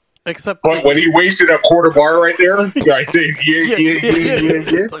 Except, but when he wasted a quarter bar right there, I say, yeah.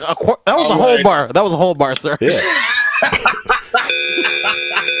 That was a whole bar. That was a whole bar, sir. Yeah.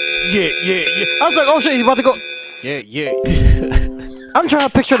 Yeah. I was like, oh shit, he's about to go. Yeah. I'm trying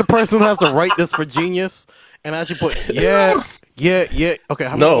to picture the person who has to write this for Genius and actually put yeah. Okay,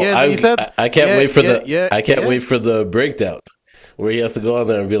 how many years he said? I can't wait for wait for the breakdown where he has to go on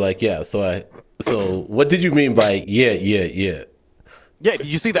there and be like, so what did you mean by yeah? Yeah, did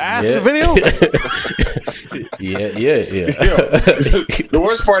you see the ass in the video? Yeah. The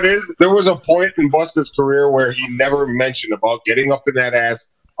worst part is there was a point in Busta's career where he never mentioned about getting up in that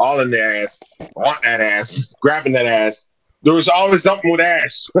ass, all in the ass, wanting that ass, grabbing that ass. There was always something with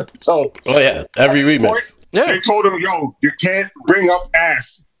ass. So, every remix. They told him, "Yo, you can't bring up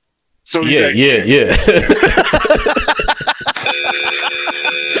ass." So yeah. He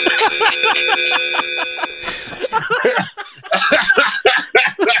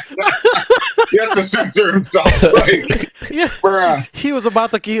has to censor himself. Like, yeah. He was about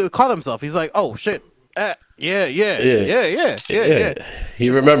to call himself. He's like, "Oh shit, yeah."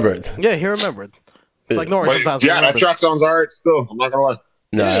 He remembered. Yeah, he remembered. It's like Norris sometimes. Yeah, that track sounds alright. Still, I'm not gonna lie.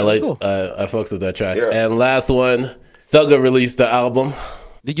 No, I like. Cool. I fucks with that track. Yeah. And last one, Thugger released the album.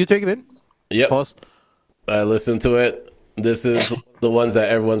 Did you take it in? Yep. Pause. I listened to it. This is the ones that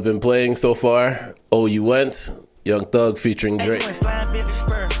everyone's been playing so far. Oh, You Went, Young Thug featuring Drake.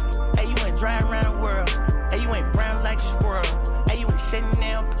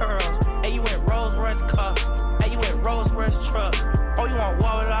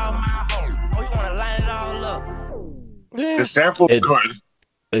 The sample's good,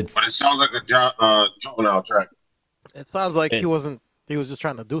 but it sounds like a juvenile track. It sounds like he was just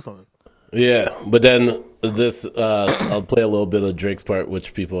trying to do something. Yeah, but then this, I'll play a little bit of Drake's part,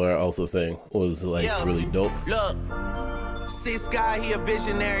 which people are also saying was like really dope. Look. Six guy, he a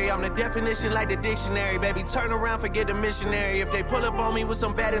visionary. I'm the definition like the dictionary. Baby, turn around, forget the missionary. If they pull up on me with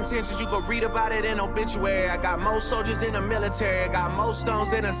some bad intentions, you go read about it in obituary. I got most soldiers in the military. I got most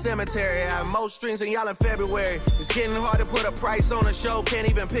stones in a cemetery. I have most strings than y'all in February. It's getting hard to put a price on a show. Can't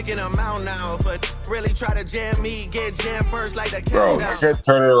even pick an amount now. If a really try to jam me, get jammed first like the countdown. Bro, I said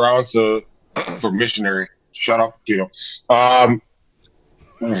turn it around for missionary. Shut up, Tito.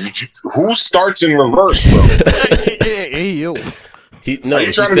 Who starts in reverse, bro? Hey, yo. He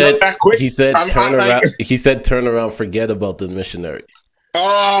said turn around. He said turn around. Forget about the missionary.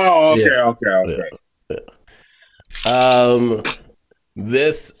 Oh, okay. Yeah.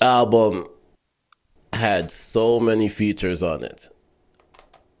 This album had so many features on it,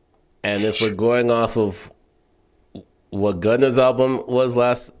 and if we're going off of what Gunna's album was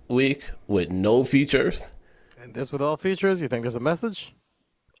last week with no features, and this with all features, you think there's a message?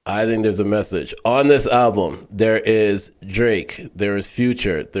 I think there's a message. On this album, there is Drake, there is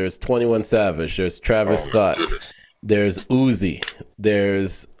Future, there's 21 Savage, there's Travis Scott, there's Uzi,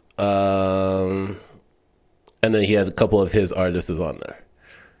 there's and then he had a couple of his artists on there.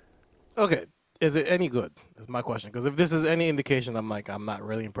 Okay. Is it any good? Is my question. Because if this is any indication, I'm not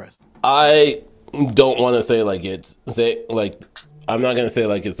really impressed. I don't want to say like I'm not gonna say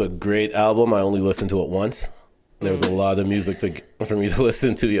like it's a great album. I only listened to it once. There was a lot of music for me to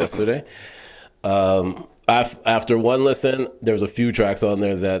listen to yesterday. After one listen, there's a few tracks on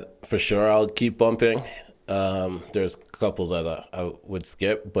there that for sure I'll keep bumping. There's a couple that I would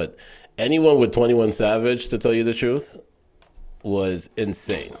skip, but anyone with 21 Savage, to tell you the truth, was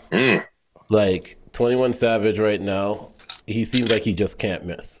insane. Like 21 Savage right now, he seems like he just can't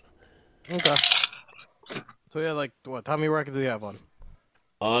miss. Okay. So yeah, like what? How many records do you have on?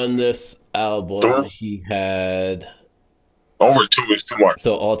 On this album, he had over 2 is too much.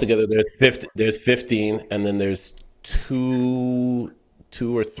 So altogether, there's 15, and then there's two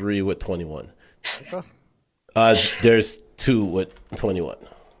or three with 21. Okay. There's 2 with 21.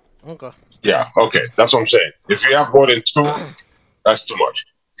 Okay. Yeah. Okay. That's what I'm saying. If you have more than 2, that's too much.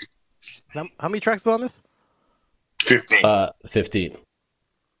 How many tracks is on this? 15. 15.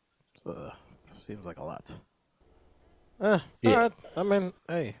 Seems like a lot. Yeah. All right. I mean,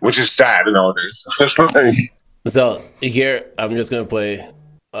 hey. Which is sad nowadays. So here, I'm just gonna play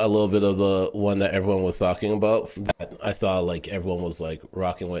a little bit of the one that everyone was talking about. That I saw like everyone was like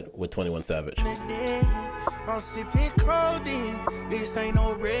rocking with 21 Savage. I'm sipping codeine. This ain't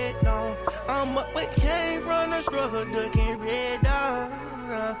no red, no. I'm up but came from the struggle, ducking red dogs.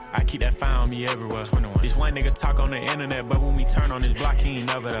 I keep that fire on me everywhere. 21. This one nigga talk on the internet, but when we turn on his block, he ain't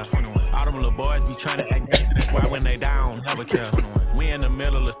never there. 21. All them little boys be trying to act gangster, that's why when they down, never care. 21. We in the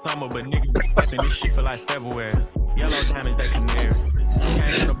middle of summer, but niggas be stepping this shit for like February. Yellow diamonds, they canary.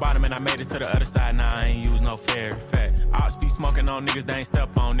 Came from the bottom and I made it to the other side, now I ain't use no ferry. Fact. Ops be smoking on niggas, they ain't step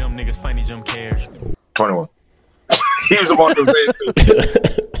on them niggas, funny Jim cares. 21. He was about to say it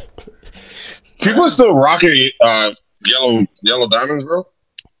too. People are still rocking yellow diamonds, bro.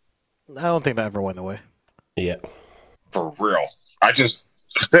 I don't think that ever went away. Yeah. For real. I just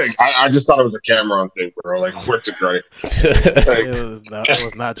thought it was a Cameron thing, bro. Like, where's the credit? It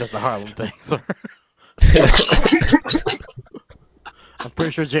was not just a Harlem thing, sir. I'm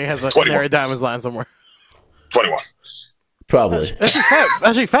pretty sure Jay has a 21. Canary Diamonds line somewhere. 21. Probably.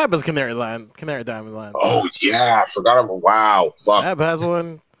 Actually, Fab has Canary Diamonds line. Oh yeah, I forgot about. Wow. Fuck. Fab has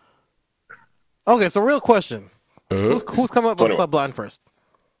one. Okay, so real question: Who's coming up with Subline first?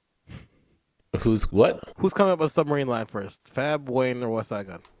 Who's what? Who's coming up with Submarine line first? Fab, Wayne, or West Side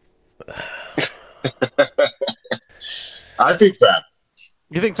Gun? I think Fab.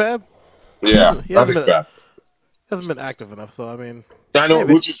 You think Fab? Yeah, I think Fab. Hasn't been active enough, so I mean. I know,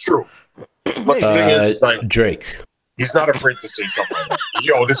 which is true. But the thing is, like Drake. He's not afraid to say something like that.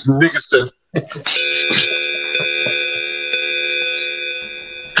 Yo, this nigga said.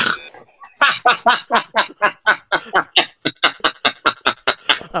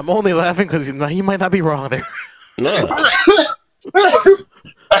 I'm only laughing because he might not be wrong there. No.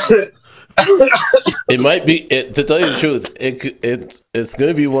 It might be. To tell you the truth, it's going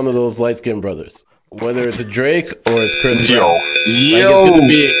to be one of those light skinned brothers. Whether it's Drake or it's Chris Brown. Like it's going to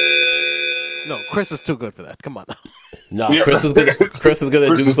be. No, Chris is too good for that. Come on. No, Chris is gonna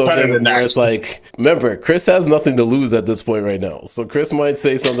do something where it's like, remember, Chris has nothing to lose at this point right now. So Chris might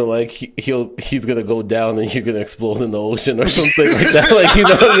say something like he's gonna go down and you're gonna explode in the ocean or something like that. Like, you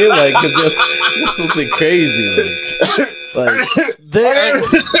know what I mean? Like it's just something crazy. Like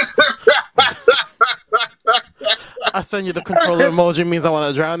send you the controller emoji means I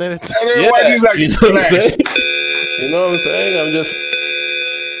want to drown in it. Yeah, why do you like you know what I'm saying? You know what I'm saying?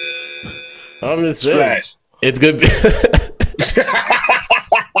 I'm just saying. Splash. It's good.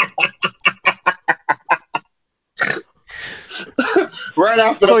 Right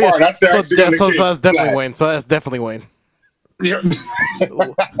after the bar. That's that's definitely Wayne. So that's definitely Wayne. Yep.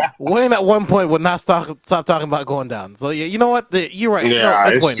 Wayne at one point would not stop talking about going down. So yeah, you know what? You're right. Yeah, no,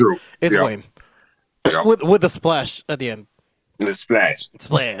 it's it's Wayne. true. It's Yep. Wayne. Yep. With the splash at the end. The splash.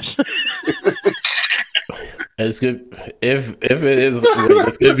 Splash. It's good if it is.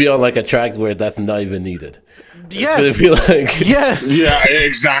 It's gonna be on like a track where that's not even needed. Yes. It's gonna be like yes. Yeah,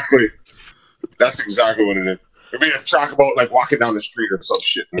 exactly. That's exactly what it is. It'll be a track about like walking down the street or some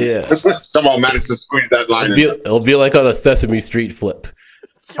shit. Yeah. Somehow managed to squeeze that line. It'll be like on a Sesame Street flip.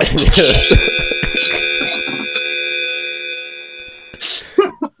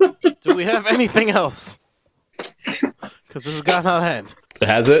 Do we have anything else? Because this has gotten out of hand.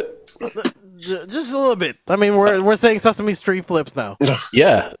 Has it? Just a little bit. I mean, we're saying Sesame Street flips now.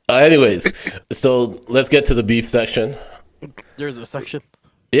 Yeah. Anyways, so let's get to the beef section. There's a section.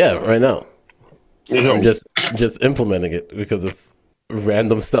 Yeah, right now. I'm just implementing it because it's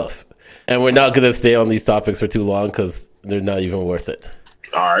random stuff, and we're not gonna stay on these topics for too long because they're not even worth it.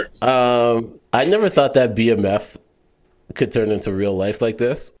 All right. I never thought that BMF could turn into real life like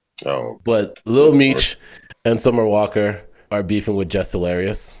this. Oh. But Lil Meech and Summer Walker are beefing with Jess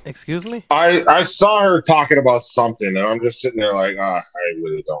Hilarious. Excuse me? I saw her talking about something, and I'm just sitting there like, I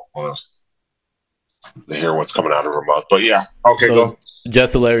really don't want to hear what's coming out of her mouth. But yeah, okay, go.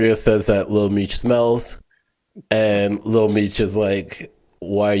 Jess Hilarious says that Lil Meech smells, and Lil Meech is like,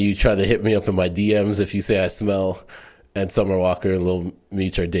 why are you trying to hit me up in my DMs if you say I smell? And Summer Walker and Lil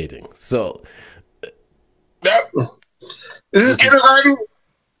Meech are dating. So, is this kindergarten?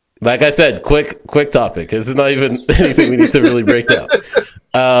 Like I said, quick topic. This is not even anything we need to really break down.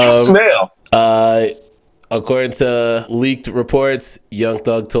 Smell. According to leaked reports, Young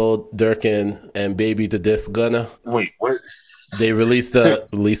Thug told Durkin and Baby to diss Gunna. Wait, what? They released a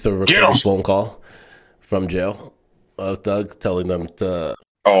recorded phone call from jail of Thug telling them to.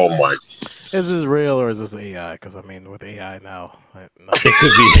 Oh my! Is this real or is this AI? Because I mean, with AI now,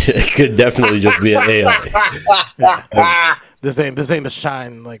 it could definitely just be an AI. Yeah. This ain't the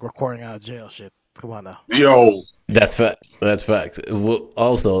Shine like recording out of jail shit. Come on now. Yo. That's fact.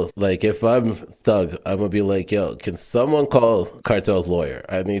 Also, like if I'm Thug, I'm gonna be like, yo, can someone call Cartel's lawyer?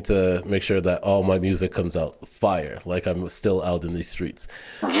 I need to make sure that all my music comes out fire, like I'm still out in these streets.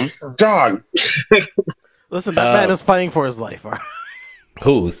 Dog. Listen, that man is fighting for his life.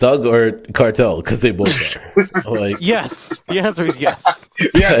 Who, Thug or Cartel? Because they both are. Like, yes. The answer is yes.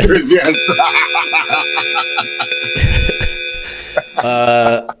 The answer is yes.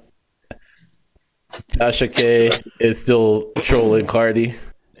 Tasha K is still trolling Cardi.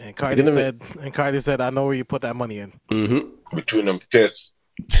 And Cardi said, I know where you put that money in. Mm-hmm. Between them tits.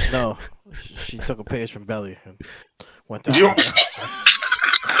 No. She took a page from Belly and went to Africa.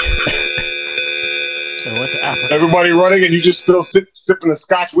 And went to Africa. Everybody running and you just still sipping the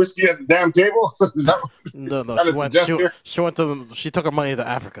Scotch whiskey at the damn table? No. She took her money to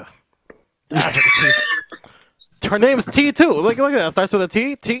Africa. Africa T. Her name's T too. Look at that. It starts with a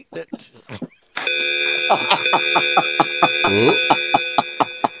T. T.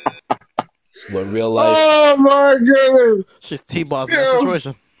 When real life. Oh my goodness. She's T-boss in that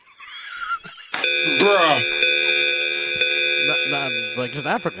situation. Bruh. Not like just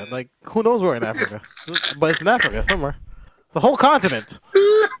Africa. Like who knows where in Africa? But it's in Africa somewhere. It's a whole continent.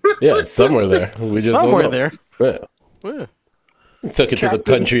 Yeah, it's somewhere there. We just somewhere there. Yeah. Took it to the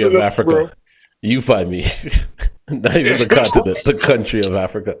country of Africa. Bro. You find me. Not even the continent, the country of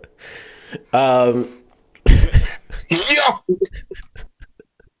Africa.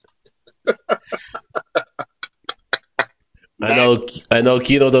 I know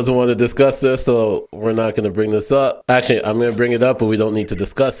Kino doesn't want to discuss this, so we're not going to bring this up. Actually, I'm going to bring it up, but we don't need to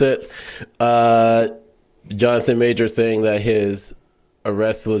discuss it. Jonathan Major saying that his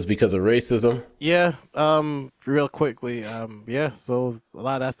arrest was because of racism. Yeah, real quickly. Yeah, so a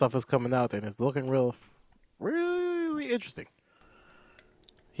lot of that stuff is coming out and it's looking really interesting.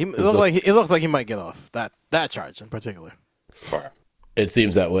 It looks like he might get off that charge in particular. It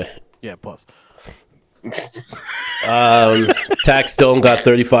seems that way. Yeah, pause. Tax Stone got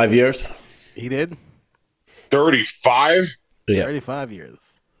 35 years. He did? 35? Yeah. 35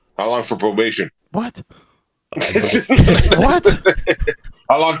 years. How long for probation? What? What?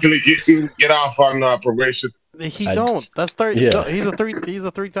 How long till he get off on probation? He don't. That's 30. Yeah. No, he's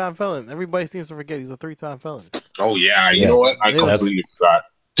a three-time felon. Everybody seems to forget he's a 3-time felon. Oh yeah, you know what? I completely forgot.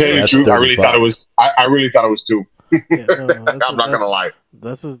 Tell you the That's truth, 35. I really thought it was 2. Yeah, no, I'm not gonna lie.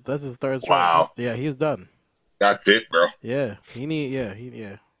 That's his third strike. Wow. Yeah, he's done. That's it, bro. Yeah,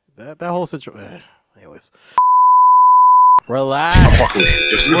 that whole situation. Anyways, relax.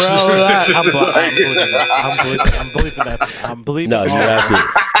 Relax. I'm bleeping that. I'm bleeping. No, you have to.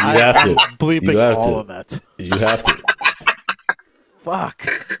 You have to. I'm bleeping You have all to. of that. You have to. Fuck.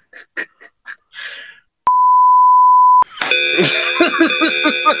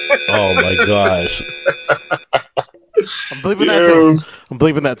 Oh my gosh. I'm bleeping that too. I'm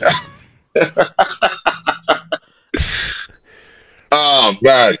bleeping that too. Oh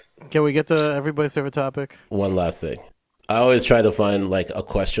man. Can we get to everybody's favorite topic? One last thing. I always try to find like a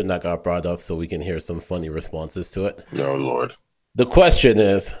question that got brought up so we can hear some funny responses to it. No, Lord. The question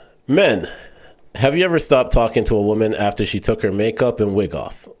is, men, have you ever stopped talking to a woman after she took her makeup and wig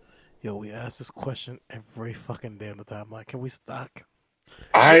off? Yo, we ask this question every fucking day on the time. Like, can we stop?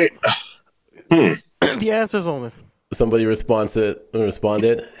 The answer's only. Somebody responded,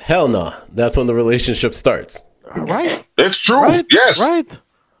 hell no. That's when the relationship starts. Right. It's true. Right? Yes. Right.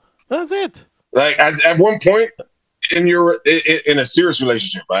 That's it. Like at one point in your in a serious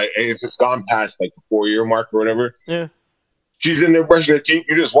relationship, right? If it's gone past like the 4-year mark or whatever, yeah, she's in there brushing her teeth.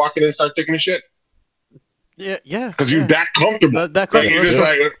 You just walk in and start taking a shit. Yeah. Because you're that comfortable. That comfortable.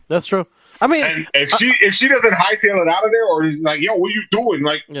 Like, you're just that's true. I mean, and if she doesn't hightail it out of there, or he's like, yo, what are you doing?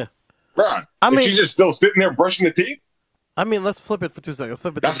 Like, yeah, bruh. I mean, she's just still sitting there brushing the teeth. I mean, let's flip it for 2 seconds.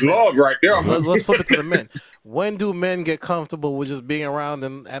 Flip it. That's love right there. Let's flip it to the men. When do men get comfortable with just being around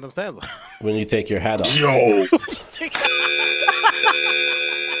Adam Sandler? When you take your hat off. Yo.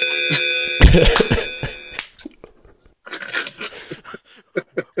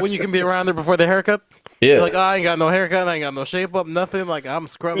 When you can be around there before the haircut? Yeah. You're like, I ain't got no haircut, I ain't got no shape up, nothing. Like, I'm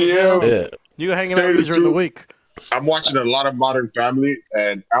scrubbing. Yeah. You hanging out with me during the week. I'm watching a lot of Modern Family,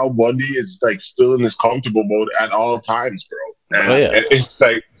 and Al Bundy is like still in this comfortable mode at all times, bro. And, and it's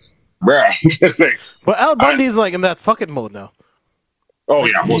like, bruh. Like, but Al Bundy's like in that fucking mode now. Oh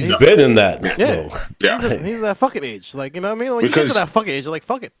yeah, he's been in that. Yeah, yeah. He's in that fucking age. Like, you know what I mean? When you get to that fucking age, you're like,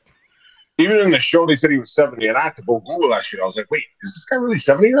 fuck it. Even in the show, they said he was 70, and I had to go Google that shit. I was like, wait, is this guy really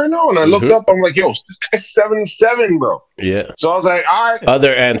 70 right now? And I looked up, I'm like, yo, this guy's 77, bro. Yeah. So I was like, all right.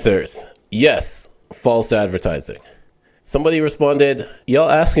 Other answers. Yes. False advertising. Somebody responded, y'all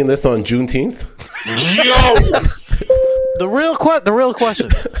asking this on Juneteenth? Yo! The real question.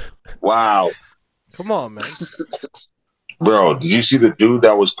 Wow. Come on, man. Bro, did you see the dude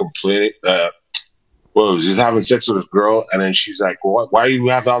that was complaining? Well, he's having sex with his girl, and then she's like, why you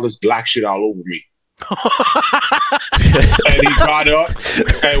have all this black shit all over me? And he got up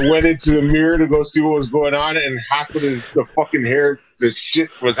and went into the mirror to go see what was going on, and half of the fucking hair, the shit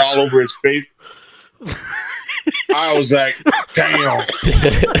was all over his face. I was like, damn.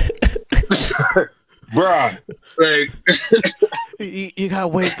 Bruh. Like, you gotta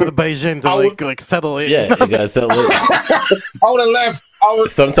wait for the Beijing to like settle in. Yeah, you gotta settle in. I would have left. I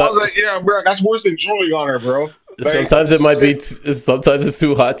was like, yeah, bro, that's worse than drooling on her, bro. Like, sometimes it might be. Sometimes it's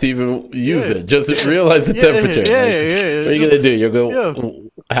too hot to even use it. Just realize the temperature. Yeah. What are you gonna do? You're gonna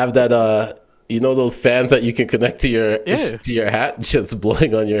have that. You know those fans that you can connect to your hat, just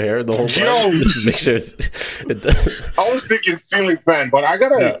blowing on your hair the whole time. Just to make sure it doesn't. I was thinking ceiling fan, but I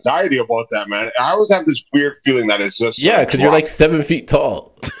got anxiety about that, man. I always have this weird feeling that it's just because you're like 7 feet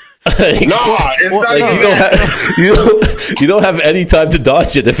tall. Like, it's not like you don't have any time to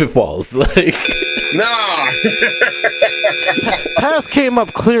dodge it if it falls. Like Taz came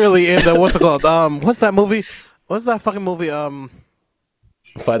up clearly in the what's it called? What's that movie? What's that fucking movie?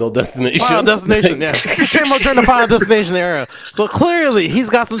 Final Destination. Final Destination, yeah. He came up during the Final Destination era. So clearly he's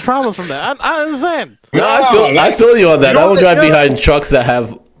got some traumas from that. I understand. No, I feel you on that. I don't drive behind trucks that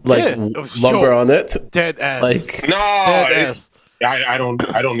have like lumber on it. Dead ass. Like dead ass. I don't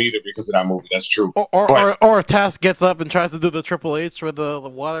either because of that movie. That's true. Or Task gets up and tries to do the Triple H for the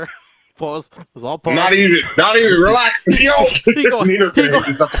water. Pause. It's all pause. Not even relax. Yo,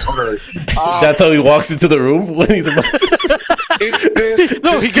 that's how he walks into the room when he's about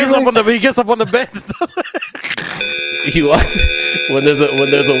No, he gets up on the bed. He walks when there's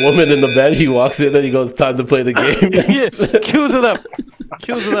a woman in the bed. He walks in and he goes, "Time to play the game." Cues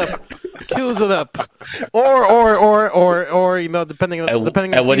it up. Or you know, depending on and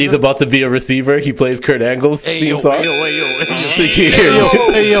when he's about to be a receiver, he plays Kurt Angle's theme song.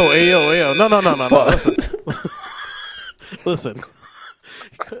 Hey yo. No. Listen.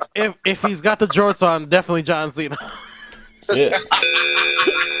 If he's got the jorts on, definitely John Cena. Yeah.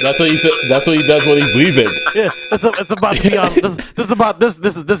 That's what he said. That's what he does when he's leaving. Yeah, it's about to be on. This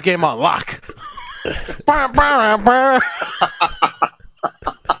is this game on lock.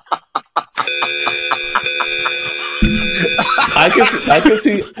 can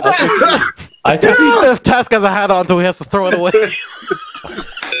see. If Task has a hat on, so he has to throw it away.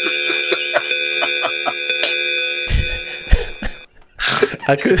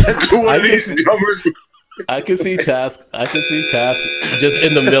 I could see Task just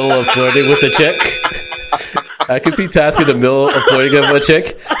in the middle of flirting with a chick. I can see Task in the middle of flirting with a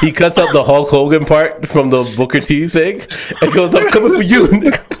chick. He cuts out the Hulk Hogan part from the Booker T thing and goes, "I'm coming for you."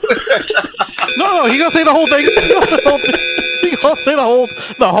 No, he gonna say the whole thing. He gonna say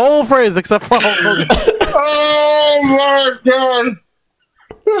the whole phrase except for Hulk Hogan. Oh my god!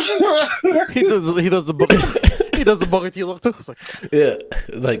 He does the Booker T look too. It's like, yeah,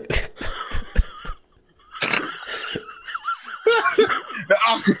 like the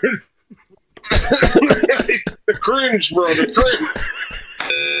awkward, the cringe, bro. The cringe.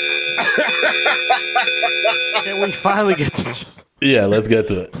 Can we finally get to just? Yeah, let's get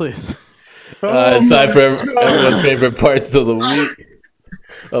to it, please. It's time for everyone's favorite parts of the week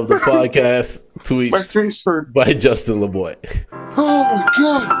of the podcast. Tweets by Justin LeBoy. Oh my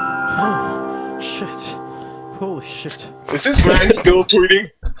god! Oh shit! Holy shit! Is this man still tweeting?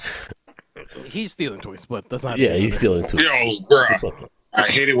 He's stealing tweets, but that's not. Yeah, he's stealing tweets. Yo, bro, I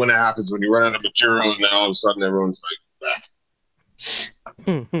hate it when it happens when you run out of material and then all of a sudden everyone's like,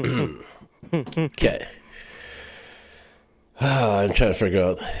 Okay. I'm trying to figure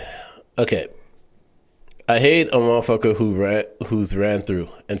out. Okay. I hate a motherfucker who's ran through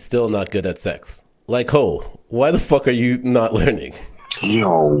and still not good at sex. Like, ho, why the fuck are you not learning?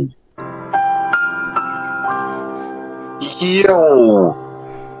 Yo.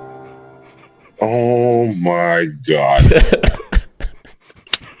 Oh my god.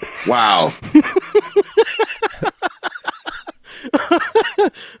 Wow.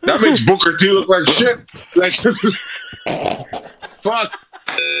 That makes Booker T look like shit. Like, fuck.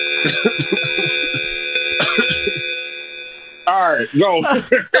 All right, go.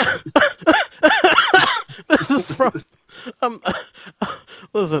 This is from.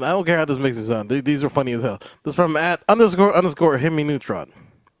 Listen, I don't care how this makes me sound. These are funny as hell. This is from @__Himmy Neutron.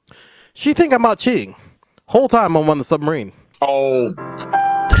 She think I'm out cheating. Whole time I'm on the submarine. Oh.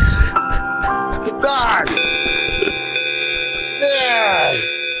 God. Yeah.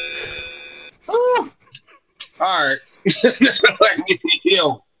 Oh. All right.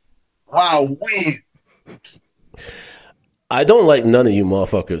 Yo. Wow. I don't like none of you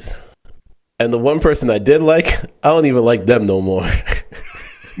motherfuckers. And the one person I did like, I don't even like them no more.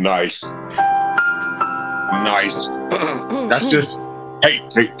 Nice. That's just, hey.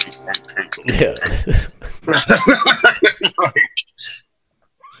 Yeah.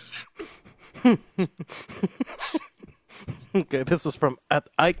 Okay, this is from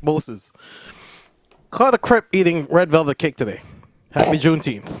 @Ike Moses. Caught a crip eating red velvet cake today. Happy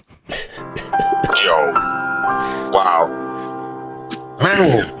Juneteenth. Yo. Wow.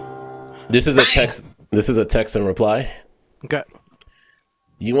 Man. This is a text and reply. Okay.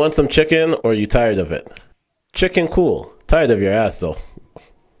 You want some chicken or you tired of it? Chicken, cool. Tired of your ass though.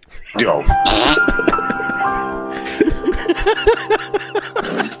 Yo.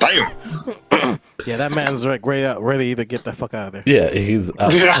 Damn. Yeah, that man's like ready to get the fuck out of there. Yeah, he's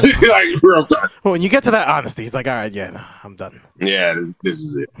out. When you get to that honesty, he's like, all right, yeah, no, I'm done. Yeah, this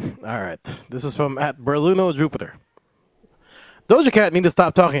is it. All right. This is from @Berluno Jupiter. Doja Cat need to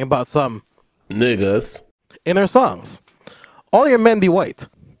stop talking about some niggas in her songs. All your men be white.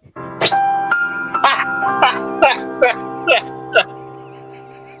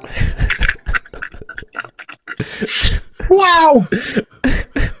 Wow.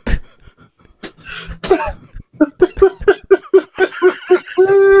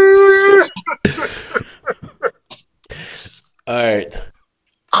 All right.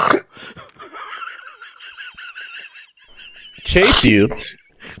 Chase you.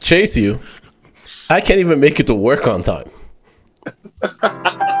 I can't even make it to work on time.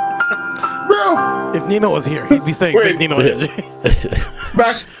 Bro. If Nino was here, he'd be saying Big Nino energy.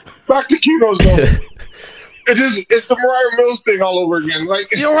 Back to Kino's though. It's the Mariah Mills thing all over again.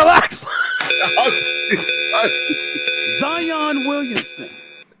 Like, you relax. Zion Williamson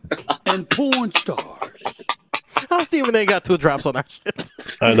and porn stars. How Stephen A got 2 drops on that shit?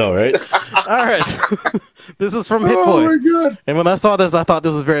 I know, right? All right. This is from Hit Boy. Oh my god. And when I saw this, I thought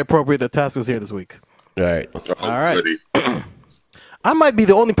this was very appropriate that Task was here this week. All right. All right. I might be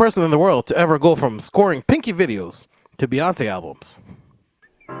the only person in the world to ever go from scoring Pinky videos to Beyonce albums.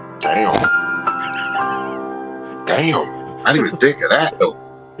 Damn. I didn't even think of that though.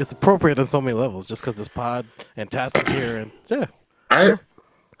 It's appropriate on so many levels just because this pod and Task is here. And yeah.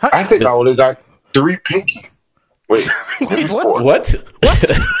 I think I would have got 3 Pinky. Wait, what? What?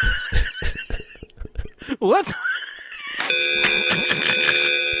 What?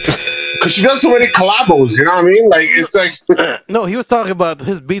 Because she does so many collabos, you know what I mean? Like, it's like... No, he was talking about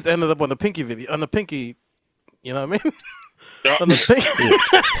his beats ended up on the Pinky video. On the Pinky, you know what I mean? Yeah. On the Pinky.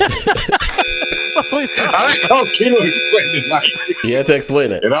 That's what he's talking about. I like how Kino explained it. Like, You had to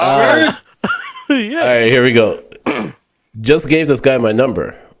explain it. you know what I mean? Yeah. All right, here we go. Just gave this guy my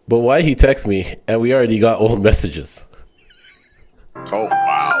number, but why he text me and we already got old messages? Oh,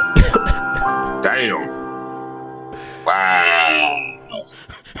 wow. Damn. Wow.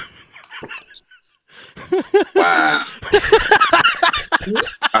 Wow.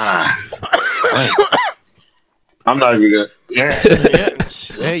 I'm not even good. Yeah.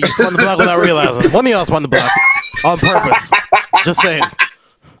 Hey, you spun the block without realizing. One of y'all spun the block on purpose. Just saying.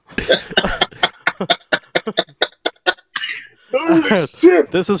 Holy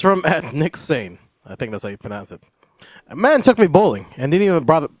shit. This is from at Nick Sane. I think that's how you pronounce it. A man took me bowling and didn't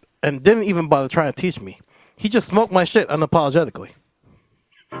even bother trying to teach me. He just smoked my shit unapologetically.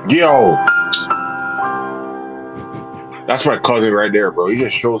 Yo. That's my cousin right there, bro. He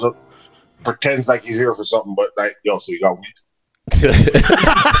just shows up, pretends like he's here for something, but like, yo, so you got weed?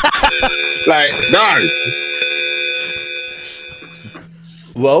 Like, no.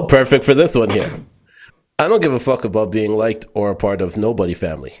 Well, perfect for this one here. I don't give a fuck about being liked or a part of nobody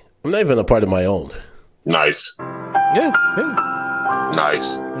family. I'm not even a part of my own. Nice. Yeah. Nice.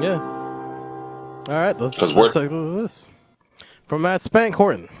 Yeah. All right, let's take a look at this. From Matt Spank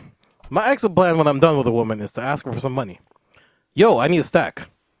Horton. My exit plan when I'm done with a woman is to ask her for some money. Yo, I need a stack.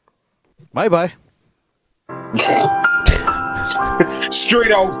 Bye-bye.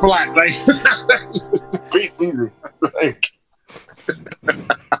 Straight out flat, like, piece easy. Like,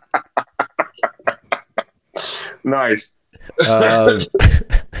 nice.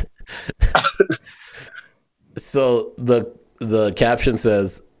 So the caption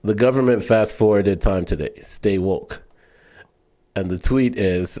says, the government fast forwarded time today. Stay woke. And the tweet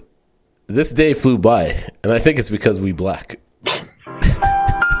is, this day flew by, and I think it's because we black.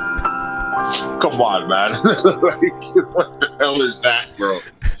 Come on, man. Like, what the hell is that, bro?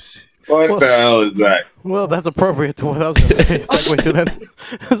 What the hell is that? Well, that's appropriate to what I was going to say. Segue to that.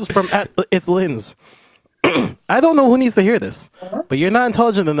 This is from It's Linz. I don't know who needs to hear this, but you're not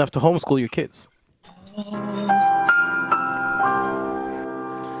intelligent enough to homeschool your kids.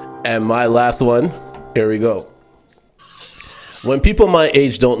 And my last one, here we go. When people my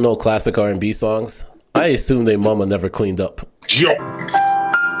age don't know classic R&B songs, I assume they mama never cleaned up. Yo.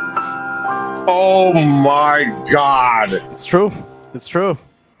 Oh my God. It's true. It's true.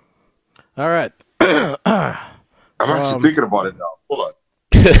 All right. I'm actually thinking about it now. Hold on.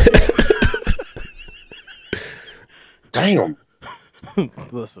 Damn.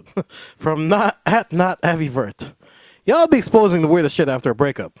 Listen. From not Avi Vert. Y'all be exposing the weirdest shit after a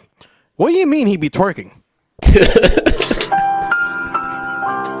breakup. What do you mean he be twerking?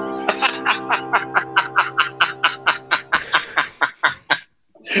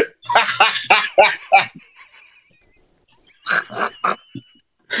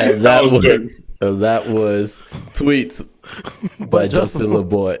 And that was tweets by Justin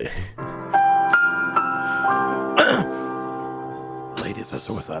LeBoy. Ladies are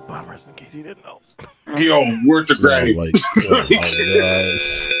suicide bombers, in case you didn't know. Yo, word to granny. Oh my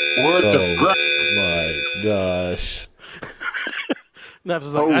gosh. Word to granny. My gosh. Naps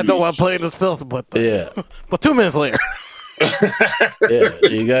is like, I don't want to play in this filth, but Yeah. But 2 minutes later. Yeah,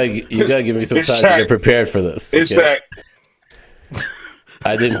 you gotta give me some time to get prepared for this. It's okay? that.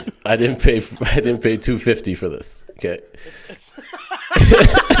 I didn't pay $250 for this. Okay.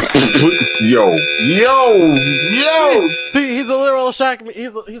 Yo. See, he's a literal Shaq.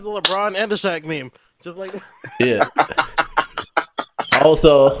 He's a LeBron and the Shaq meme, just like. Yeah.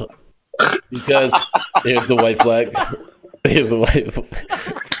 Also, because here's the white flag. Here's the white flag.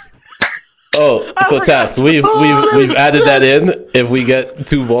 Oh, so task. We've added that in. If we get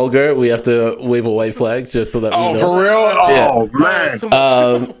too vulgar, we have to wave a white flag just so that we know. For real? Oh Yeah.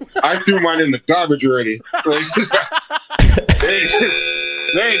 man. I threw mine in the garbage already. Like,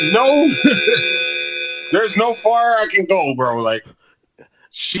 there's no far I can go, bro. Like,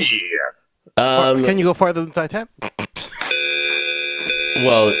 shit. Can you go farther than Titanic?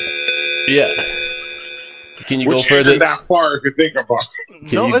 Well, yeah. Can you Which go further? Isn't that far if you think about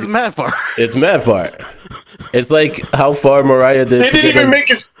it. No, it's mad far. It's mad far. It's like how far Mariah did. They didn't even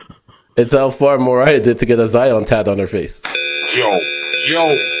make it. It's how far Mariah did to get a Zion tat on her face. Yo,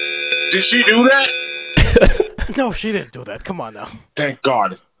 did she do that? No, she didn't do that. Come on now. Thank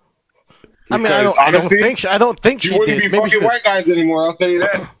God. I mean, I don't think she You wouldn't did. be fucking white guys anymore. I'll tell you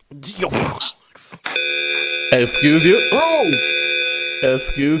that. Excuse you, bro.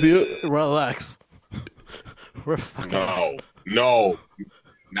 Excuse you. Relax. We're fucking. No.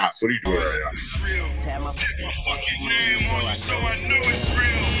 Nas, what are you doing right now? Tap my fucking name on you, so I know it's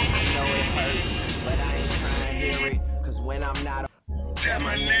real. I know it hurts, but I ain't trying to hear it. Cause when I'm not, tap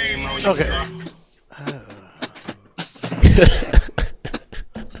my name on you. Okay.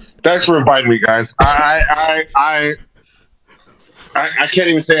 Thanks for inviting me, guys. I can't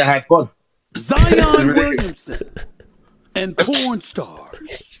even say I had fun. Zion Williamson and porn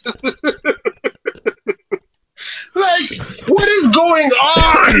stars. Like, what is going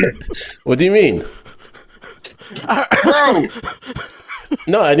on? What do you mean? Bro,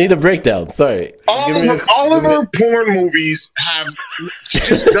 No, I need a breakdown. Sorry. all of our porn movies have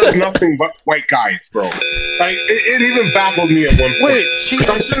just does nothing but white guys, bro. Like it even baffled me at one point. Wait,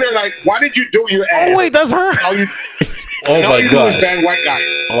 I'm sitting there like, why did you do your ass? Oh wait, that's her. All you, Oh my gosh. bang white guys.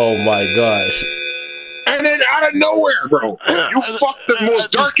 Oh my gosh. And then out of nowhere, bro, you fuck the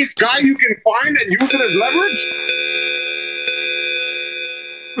most darkest guy you can find and use it as leverage.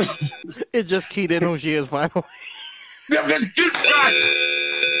 It just keyed in who she is finally.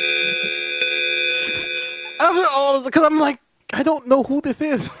 After all this, because I'm like, I don't know who this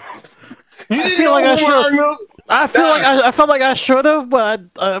is. I feel like I should. I felt like I should have, but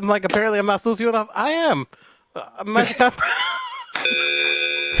I'm like, apparently I'm not socio enough. I am. I'm actually kind of...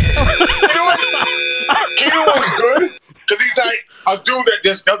 You know what's good? Because he's like a dude that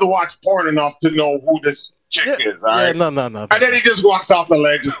just doesn't watch porn enough to know who this chick is. All right? No. And then he just walks off the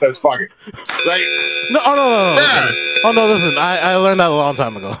ledge and says, "Fuck it." Like, no. Listen. I learned that a long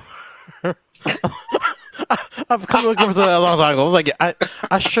time ago. I've come to grips with that a long time ago. I was like,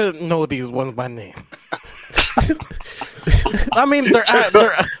 I shouldn't know these ones by name. I mean,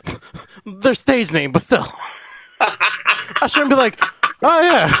 they're stage name, but still, I shouldn't be like, oh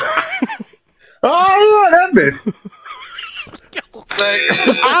yeah, oh yeah, that bit.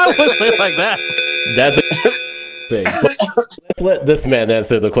 I would say it like that. That's a thing. But let's let this man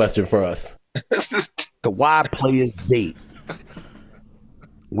answer the question for us. The why players date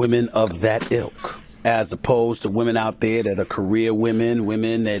women of that ilk, as opposed to women out there that are career women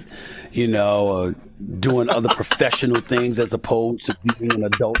that, you know, are doing other professional things as opposed to being an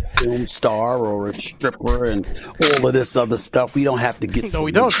adult film star or a stripper and all of this other stuff. We don't have to get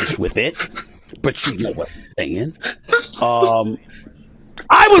salacious with it, but you know what I'm saying.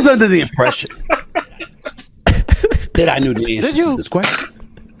 I was under the impression that I knew the answer to this question.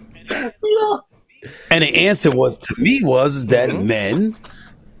 Yeah. And the answer was, to me, was that men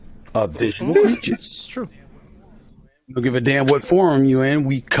are visual creatures. It's true. We don't give a damn what forum you're in.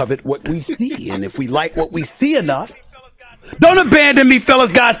 We covet what we see. And if we like what we see enough, don't abandon me,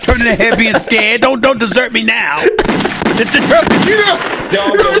 fellas. Guys turning their head being scared. Don't desert me now. It's the truth.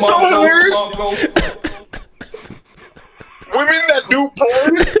 It's so hilarious. Women that do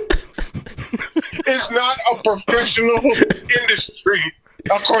porn is not a professional industry,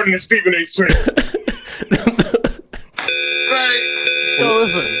 according to Stephen A. Smith. Yo,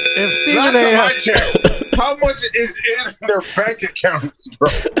 listen, if Stephen how much is in their bank accounts, bro?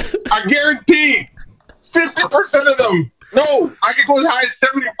 I guarantee 50% of them. No, I could go as high as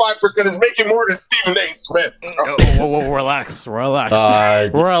 75% is making more than Stephen A. Smith. Whoa, relax. No,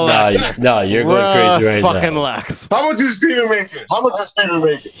 you're going crazy right now. Fucking relax. How much is Stephen making?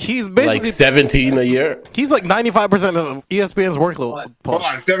 He's basically like 17 a year. He's like 95% of ESPN's workload. Hold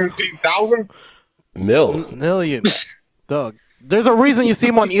on, 17,000 million. Doug, there's a reason you see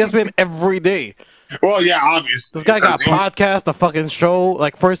him on ESPN every day. Well, yeah, obviously. This guy got a podcast, a fucking show,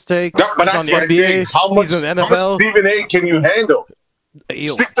 like First Take. No, but he's that's on the NBA. He's in the NFL. How much Stephen A. can you handle?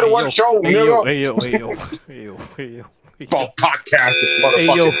 Stick to the one show. Hey, yo. About podcasting,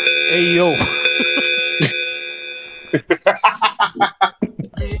 motherfucker. Hey, yo.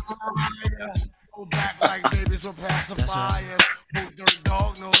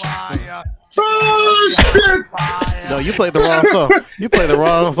 Oh, shit. No, you played the wrong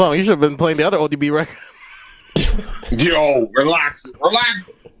song. You should have been playing the other ODB record. Yo, relax.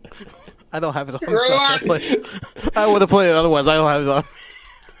 I don't have it on. I would have played it otherwise. I don't have it on.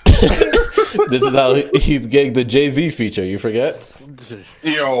 This is how he's getting the Jay-Z feature. You forget?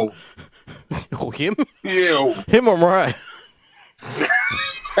 Yo. Him? Yo. Him or Mariah?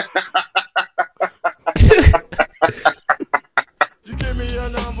 You give me your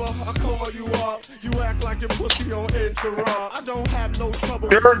number, I call you up. You act like your pussy on interrupt. I don't have no trouble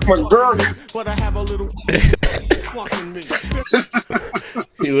with you, but I have a little fucking me.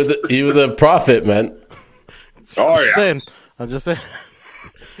 He was a prophet, man. I'm just saying.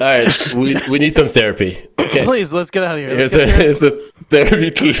 All right, we need some therapy. Okay. Please, let's get out of here. It's a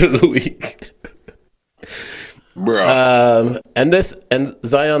therapy tweet of the week. Bro. And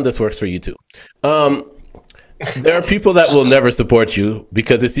Zion, this works for you too. There are people that will never support you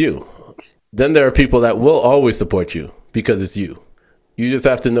because it's you. Then there are people that will always support you because it's you. You just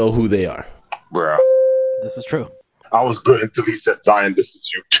have to know who they are. Bruh. This is true. I was good until he said, Zion, this is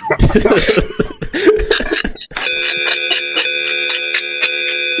you.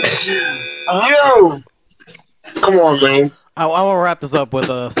 Yo! Come on, man. I will wrap this up with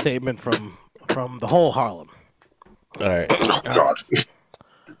a statement from the whole Harlem. All right. Oh, God.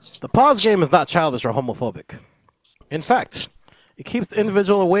 The pause game is not childish or homophobic. In fact, it keeps the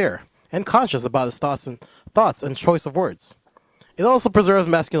individual aware and conscious about his thoughts and choice of words. It also preserves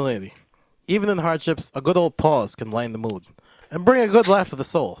masculinity. Even in hardships, a good old pause can lighten the mood and bring a good laugh to the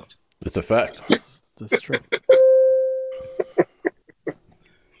soul. It's a fact. This is true.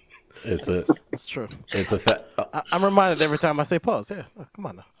 It's true. It's a fact. I'm reminded every time I say pause. Yeah, come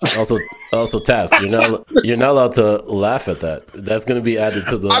on now. Also, Task, you're not allowed to laugh at that. That's going to be added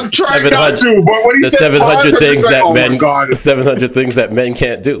to the. I'm trying not to, but when he the said 700 pause, things like, that oh men, my God. 700 things that men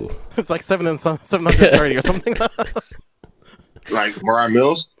can't do. It's like 730 or something. Like Mariah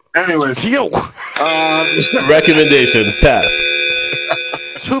Mills. Anyways, yo. Recommendations, Task.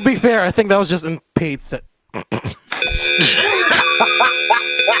 To be fair, I think that was just in paid set. I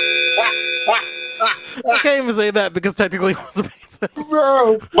can't even say that because technically it was a paid set.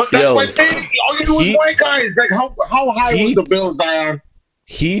 Bro, but that's my thing. All you do is white guys. Like, how high was the bill, Zion?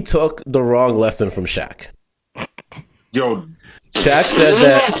 He took the wrong lesson from Shaq. Yo,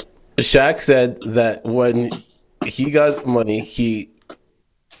 Shaq said that when he got money, he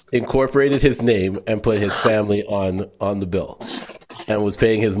incorporated his name and put his family on the bill, and was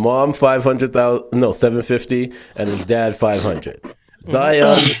paying his mom $750 and his dad $500.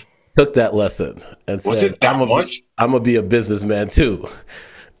 Zion took that lesson and said, "I'm gonna be a businessman too."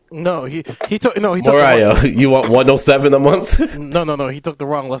 No, he took Mariah, you want 107 a month? No. He took the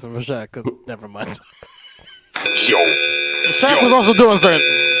wrong lesson from Shaq. Cause never mind. Yo, Shaq was also doing certain.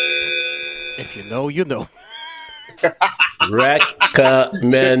 If you know, you know.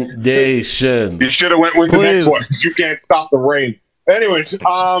 Recommendations. You should have went with the next one. You can't stop the rain. Anyways,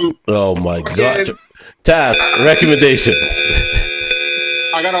 oh my God. Task recommendations.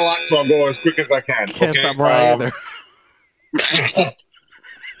 I got a lot, so I'll go as quick as I can. Can't stop Mariah either.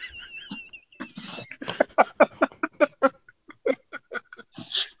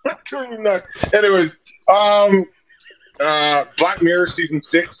 Anyways, Black Mirror season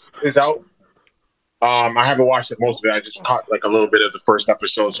 6 is out. I haven't watched most of it. I just caught like a little bit of the first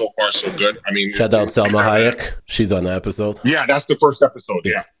episode. So far, so good. I mean, shout out Selma Hayek. She's on the episode. Yeah, that's the first episode.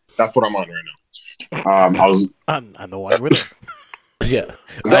 Yeah, that's what I'm on right now. I know why we're there. Yeah,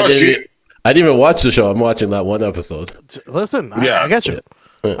 I didn't even watch the show. I'm watching that one episode. Listen, I get you.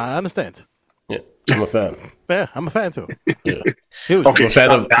 Yeah. I understand. Yeah, I'm a fan. Yeah, I'm a fan too. Yeah. Huge. Okay,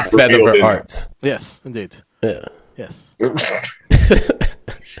 I'm a fan of her art. Yes, indeed. Yeah. Yes. Did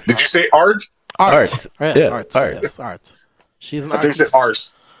you say art? Art. Yes, yeah, art. Yes, art. She's an artist. I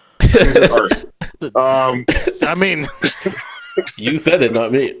think it's art. I mean, you said it,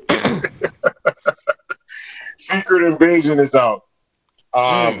 not me. Secret Invasion is out.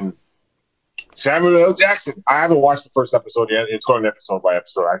 Samuel L. Jackson. I haven't watched the first episode yet. It's going episode by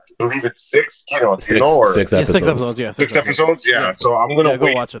episode. I believe it's 6. Six episodes. 6 episodes. Yeah, 6 episodes. Yeah. So I'm gonna go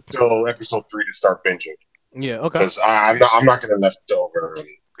wait watch it till episode 3 to start binging. Yeah. Okay. Because I'm not gonna left it over. And,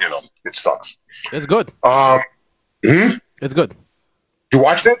 it sucks. It's good. It's good. You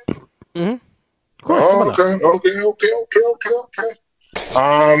watched it? Mm-hmm. Of course. Okay.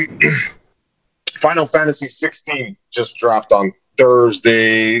 Final Fantasy 16 just dropped on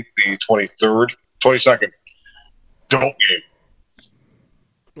Thursday, the 22nd. Dope game.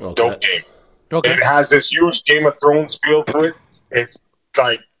 Okay. Dope game. Okay. It has this huge Game of Thrones feel to it. It's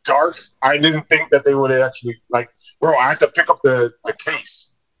like dark. I didn't think that they would actually bro, I had to pick up the case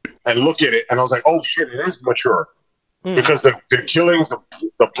and look at it, and I was like, oh shit, it is mature. Because the killings, the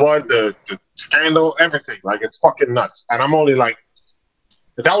blood, the scandal, everything, it's fucking nuts. And I'm only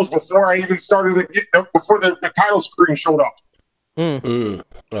that was before I even started before the title screen showed up. Okay.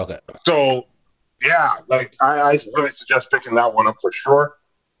 So yeah, I really suggest picking that one up for sure.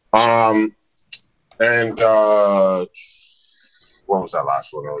 And what was that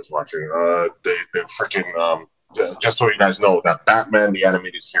last one I was watching? The freaking just so you guys know that Batman the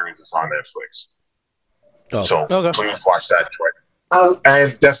animated series is on Netflix. Oh. So please watch that.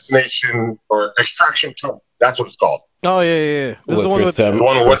 And Destination or Extraction 2. That's what it's called. Oh yeah. This is the one with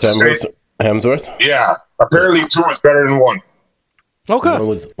Hemsworth. Yeah. Apparently 2 is better than 1. Okay.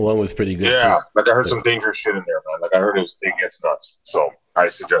 One was pretty good. Yeah. Too. I heard some dangerous shit in there, man. I heard it gets nuts. So I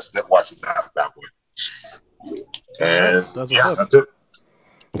suggest watching that way. And that's it.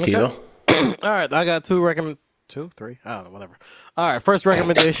 Okay. All right, I got two 2, 3. I don't know, whatever. All right, first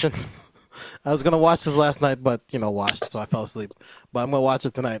recommendation. I was gonna watch this last night, but washed, so I fell asleep. But I'm gonna watch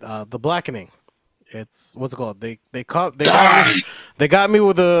it tonight. The Blackening. It's what's it called? They got me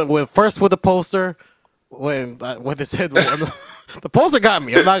with the poster when they said the poster got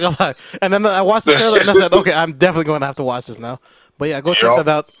me. I'm not gonna lie. And then I watched the trailer and I said, okay, I'm definitely going to have to watch this now. But yeah, go check that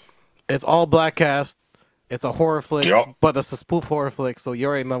out. It's all black cast. It's a horror flick, but it's a spoof horror flick, so you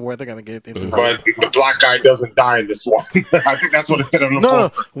already know where they're gonna get into. But the black guy doesn't die in this one. I think that's what it said on the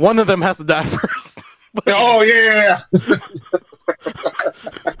No, one of them has to die first. Oh yeah.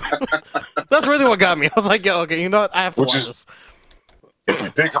 That's really what got me. I was like, yeah, okay, you know what? I have to watch this. If you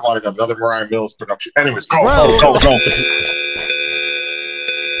think about it, another Mariah Mills production. Anyways, go.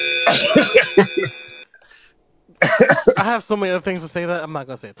 I have so many other things to say that I'm not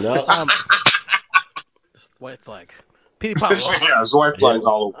gonna say it. No. Just white flag. Petey Pablo. Yeah, it's white flags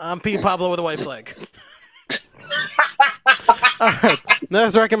all over. I'm Petey Pablo with a white flag. All right.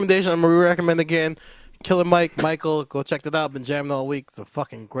 Next recommendation, I'm gonna recommend again. Killer Michael, go check that out. Been jamming all week. It's a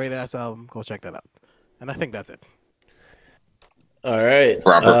fucking great ass album. Go check that out. And I think that's it. All right.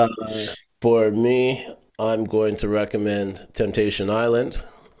 For me, I'm going to recommend Temptation Island.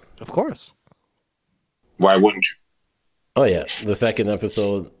 Of course. Why wouldn't you? Oh yeah, the second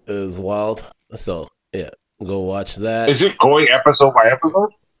episode is wild. So yeah, go watch that. Is it going episode by episode?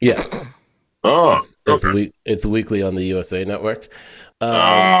 Yeah. Oh, it's weekly on the USA Network.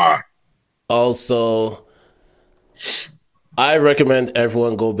 Also, I recommend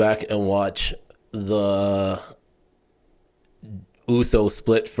everyone go back and watch the Uso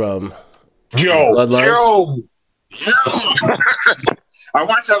split from Bloodline. I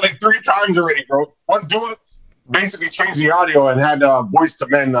watched that like 3 times already, bro. One dude basically changed the audio and had Boys to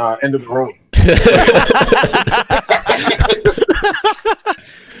Men End of the Road.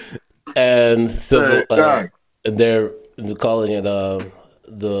 And they're calling it the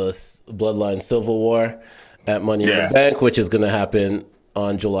Bloodline Civil War at Money in the Bank, which is going to happen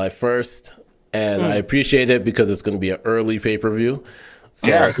on July 1st. And I appreciate it because it's going to be an early pay-per-view. So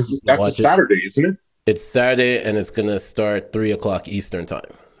yeah, because that's a Saturday, isn't it? It's Saturday, and it's going to start 3 o'clock Eastern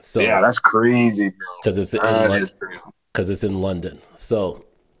time. So yeah, that's crazy, bro. Because it's in London. So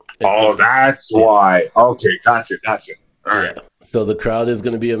that's why. Okay, gotcha. All right. Yeah. So the crowd is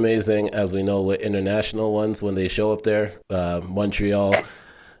going to be amazing, as we know with international ones when they show up there.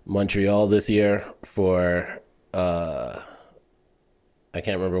 Montreal this year for I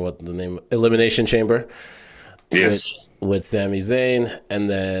can't remember what the name. Elimination Chamber. Yes. With Sami Zayn, and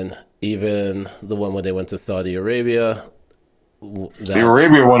then even the one where they went to Saudi Arabia. The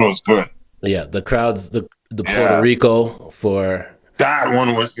Arabia one was good. Yeah, the crowds, the Puerto Rico for that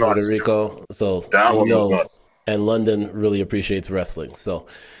one was nuts. Puerto Rico. So that one was nuts. And London really appreciates wrestling. So,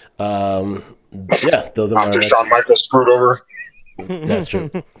 those are after Shawn Michaels screwed over. That's true.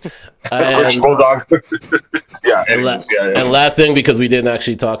 And Bulldog. And last thing, because we didn't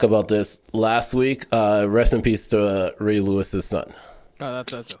actually talk about this last week, rest in peace to Ray Lewis's son. Oh,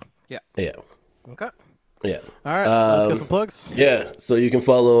 that's it. Yeah. Yeah. Okay. Yeah. All right. Let's get some plugs. Yeah. So you can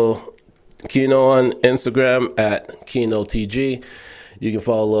follow Kino on Instagram at KinoTG. You can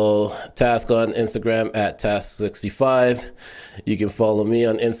follow Task on Instagram at Task65. You can follow me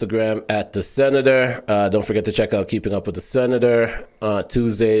on Instagram at The Senator. Don't forget to check out Keeping Up with the Senator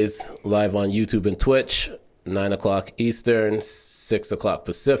Tuesdays live on YouTube and Twitch, 9 o'clock Eastern, 6 o'clock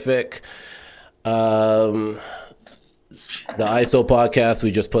Pacific. The ISO podcast,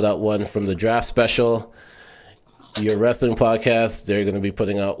 we just put out one from the draft special. Your wrestling podcast, they're going to be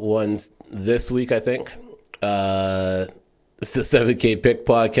putting out one this week, I think. It's the 7K Pick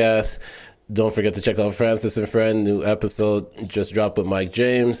podcast. Don't forget to check out Francis and Friend. New episode just dropped with Mike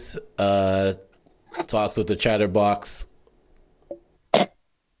James. Talks with the Chatterbox.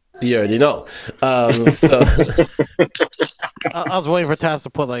 You already know. So I was waiting for Taz to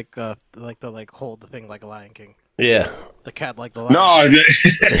put hold the thing like a Lion King. Yeah. The cat like the Lion No,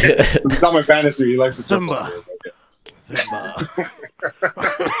 it's not my fantasy. He likes Simba.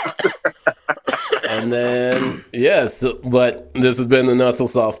 And then, but this has been the Not So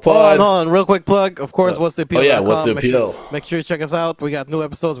Soft Pod. Hold on, real quick plug. Of course, What's the Appeal? Oh, yeah, What's the Appeal? Make sure you check us out. We got new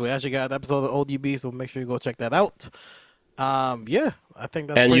episodes. We actually got an episode of ODB, so make sure you go check that out. I think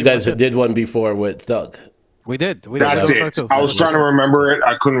that's and you guys did one before with Thug. We did. That's it. I was trying to remember it.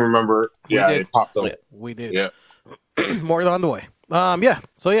 I couldn't remember it. It popped up. We did. Yeah. More on the way.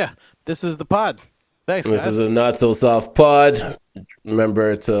 This is the pod. Thanks, guys. This is a Not So Soft Pod.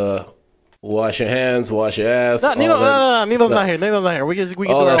 Remember to wash your hands, wash your ass. Nino's not here. Nino's not here. We can do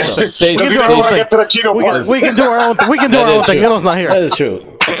our own thing. We can do our own thing. Nino's not here. That is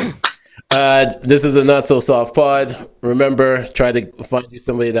true. This is a not so soft pod. Remember, try to find you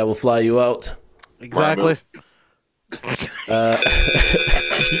somebody that will fly you out. Exactly.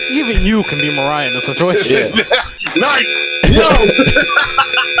 Even you can be Mariah in this situation. Yeah. Nice. Yo.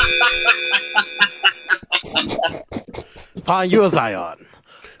 Find you a Zion.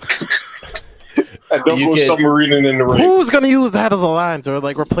 And don't go submarining in the rain. Who's gonna use that as a line to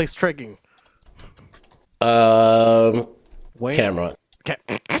like replace tricking? Cameron.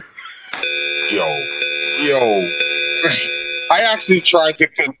 Yo. I actually tried to.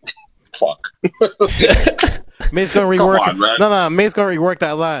 Fuck. May's gonna rework it. No, May's gonna rework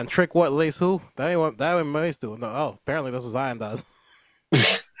that line. Trick what? Lace who? That ain't what May's do. No, oh, apparently this is Zion does.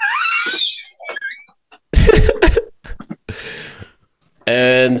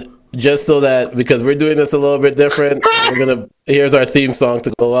 And just so that, because we're doing this a little bit different, here's our theme song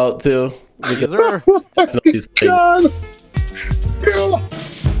to go out to. Yes, sir. God.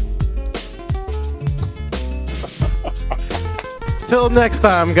 Till next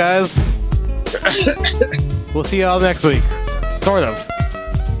time, guys. We'll see y'all next week. Sort of.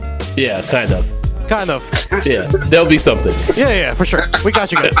 Yeah, kind of. Yeah, there'll be something. Yeah, for sure. We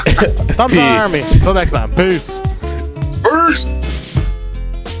got you guys. Thumbs up, Army. Till next time. Peace.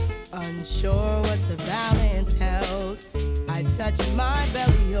 Unsure what the balance held, I touched my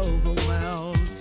belly overwhelmed.